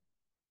salah,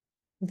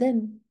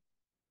 then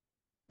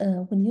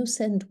when you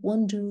send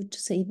one dude to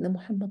Sayyidina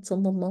Muhammad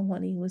sallallahu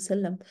alayhi wa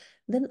sallam,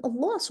 then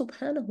Allah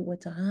subhanahu wa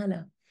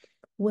ta'ala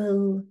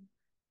will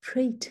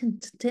pray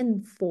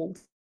tenfold,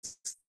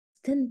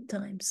 10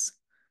 times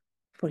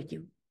for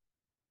you.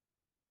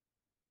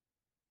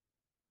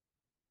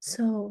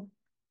 So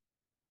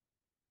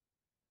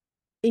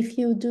if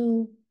you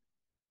do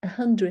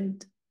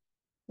 100,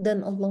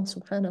 then Allah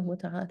subhanahu wa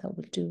ta'ala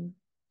will do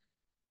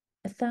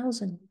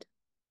 1,000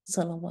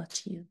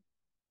 salawat to you.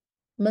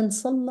 من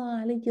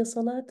صلى علي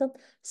صلاة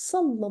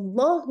صلى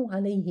الله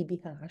عليه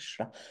بها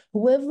عشرة.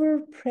 Whoever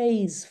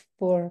prays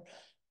for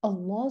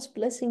Allah's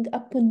blessing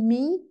upon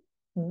me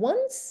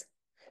once,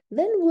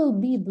 then will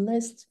be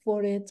blessed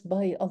for it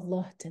by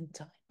Allah 10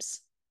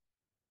 times.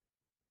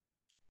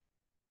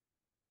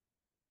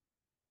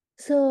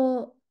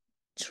 So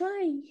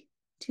try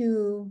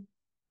to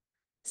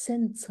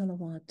send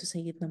salawat to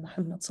Sayyidina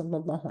Muhammad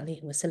sallallahu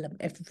alayhi wa sallam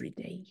every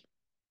day.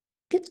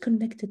 Get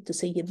connected to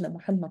Sayyidina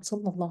Muhammad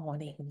sallallahu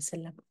alayhi wa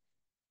sallam.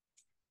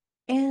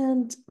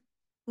 And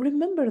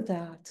remember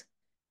that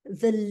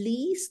the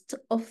least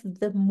of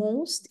the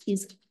most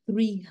is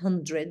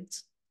 300.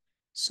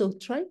 So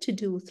try to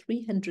do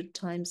 300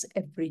 times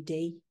every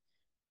day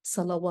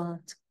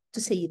salawat to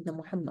Sayyidina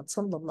Muhammad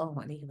sallallahu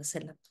alayhi wa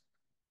sallam.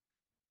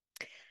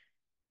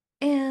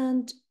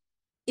 And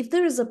if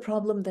there is a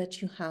problem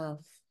that you have,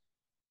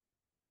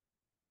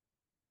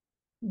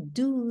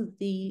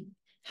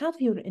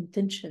 have your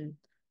intention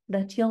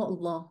that, Ya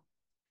Allah,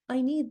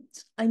 I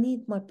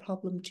need my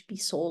problem to be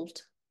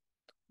solved,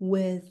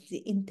 with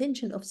the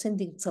intention of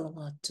sending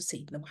salawat to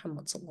Sayyidina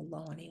Muhammad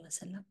sallallahu alayhi wa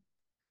sallam.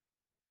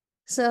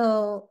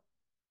 So,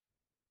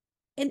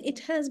 and it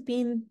has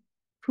been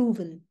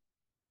proven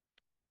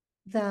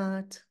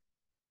that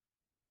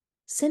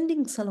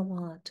sending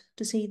salawat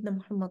to Sayyidina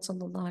Muhammad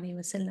sallallahu alayhi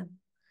wa sallam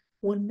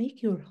will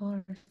make your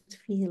heart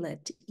feel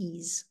at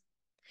ease.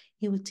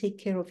 He will take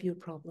care of your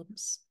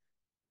problems,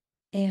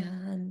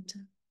 and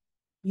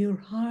your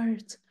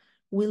heart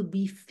will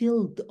be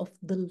filled of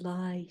the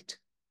light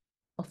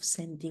of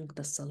sending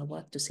the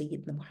salawat to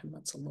Sayyidina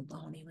Muhammad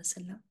sallallahu alayhi wa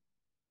sallam.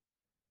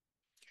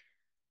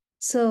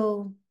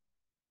 So,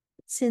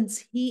 since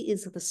he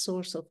is the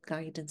source of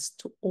guidance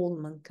to all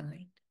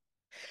mankind,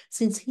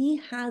 since he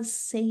has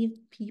saved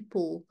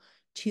people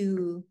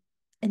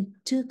and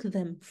took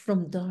them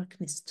from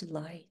darkness to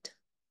light,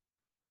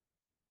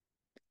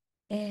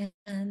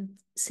 and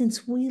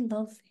since we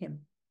love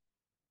him,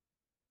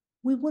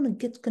 we want to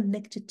get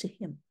connected to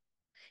him.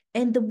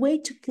 And the way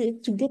to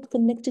get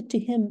connected to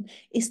him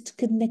is to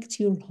connect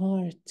your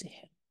heart to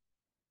him.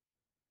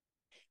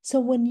 So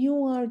when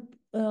you are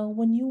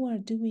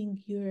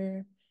doing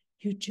your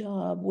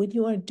job, when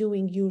you are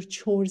doing your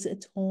chores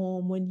at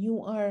home, when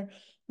you are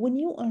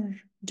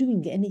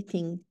doing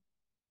anything,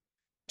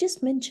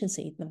 just mention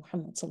Sayyidina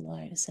Muhammad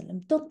sallallahu alaihi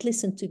wasallam. Don't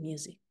listen to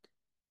music.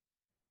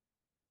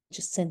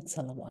 Just send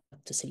salawat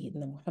to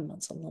Sayyidina Muhammad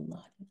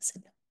sallallahu alaihi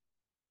wasallam.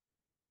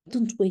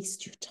 Don't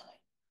waste your time.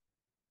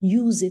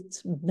 Use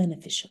it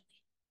beneficially.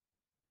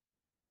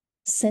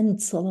 Send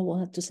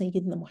salawat to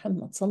Sayyidina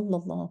Muhammad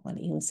sallallahu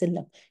alaihi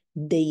wasallam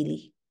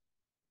daily.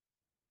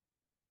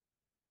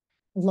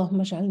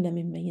 اللهم اجعلنا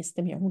ممن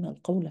يستمعون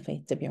القول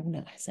فيتبعون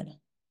أحسنه.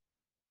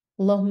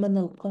 اللهم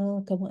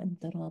نلقاك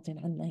وأنت راض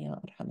عنا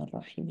يا أرحم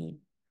الراحمين.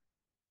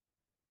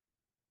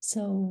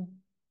 So,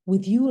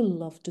 with your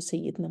love to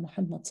Sayyidina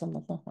Muhammad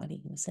sallallahu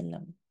alayhi wa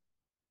sallam,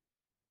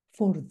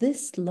 for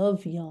this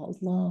love, Ya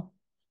Allah,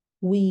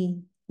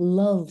 we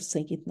love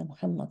Sayyidina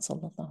Muhammad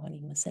sallallahu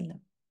alayhi wa sallam.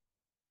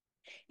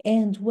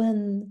 And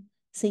when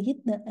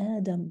Sayyidina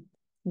Adam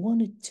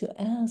wanted to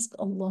ask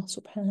Allah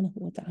subhanahu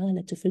wa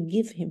ta'ala to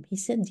forgive him, he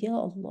said, Ya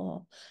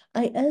Allah,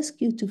 I ask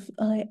you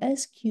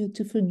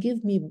to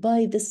forgive me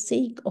by the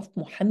sake of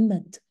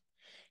Muhammad.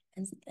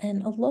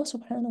 And Allah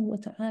subhanahu wa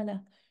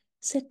ta'ala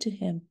said to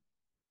him,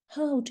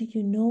 how do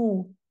you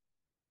know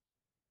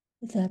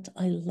that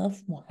I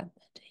love Muhammad?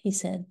 He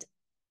said,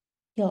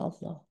 Ya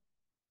Allah,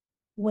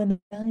 when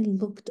I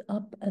looked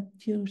up at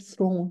your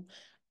throne,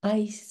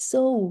 I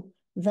saw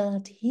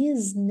that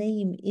his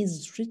name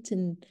is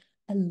written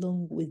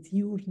along with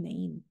your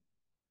name.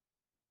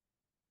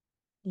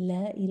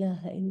 La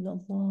ilaha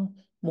illallah,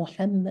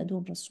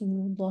 Muhammadun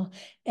Rasulullah.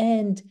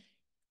 And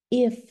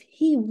if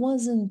he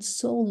wasn't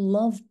so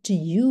loved to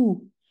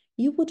you,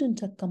 you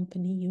wouldn't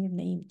accompany your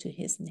name to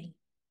his name.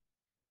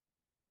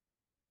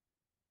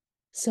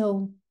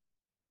 So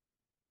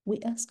we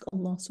ask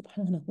Allah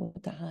subhanahu wa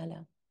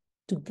ta'ala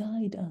to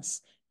guide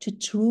us to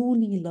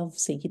truly love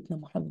Sayyidina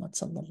Muhammad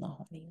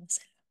sallallahu alayhi wa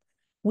sallam.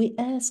 We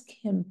ask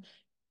him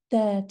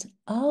that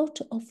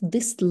out of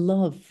this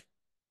love,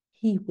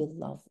 he will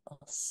love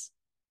us.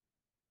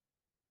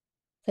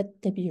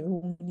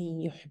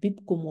 فَاتَّبِعُونِي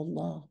يُحْبِبْكُمُ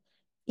اللَّهُ.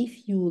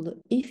 If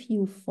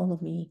you follow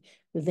me,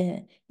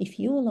 then if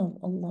you love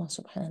Allah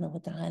subhanahu wa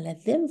ta'ala,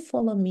 then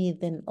follow me,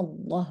 then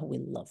Allah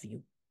will love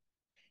you.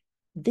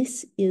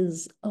 This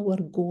is our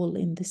goal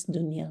in this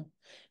dunya,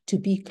 to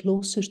be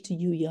closer to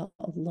you, Ya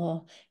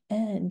Allah.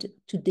 And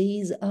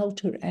today's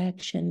outer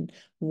action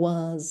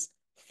was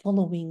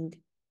following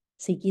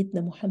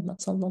Sayyidina Muhammad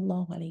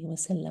sallallahu alayhi wa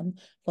sallam,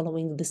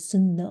 following the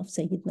Sunnah of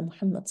Sayyidina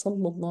Muhammad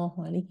sallallahu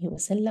alayhi wa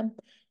sallam.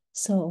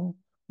 So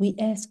we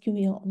ask you,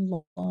 Ya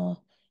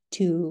Allah,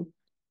 to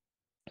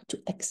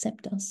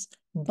accept us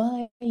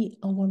by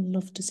our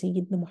love to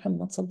Sayyidina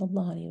Muhammad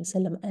sallallahu alayhi wa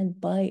sallam and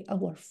by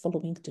our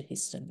following to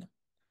his Sunnah.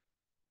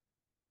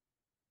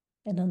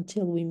 And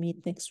until we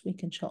meet next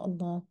week,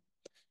 inshallah,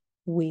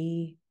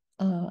 I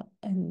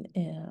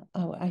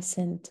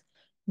sent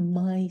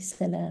my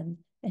salam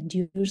and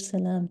your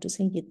salam to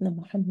Sayyidina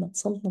Muhammad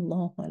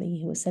sallallahu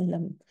alayhi wa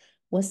sallam.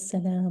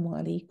 Wassalamu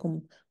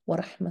alaikum wa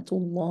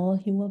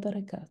rahmatullahi wa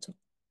barakatuh.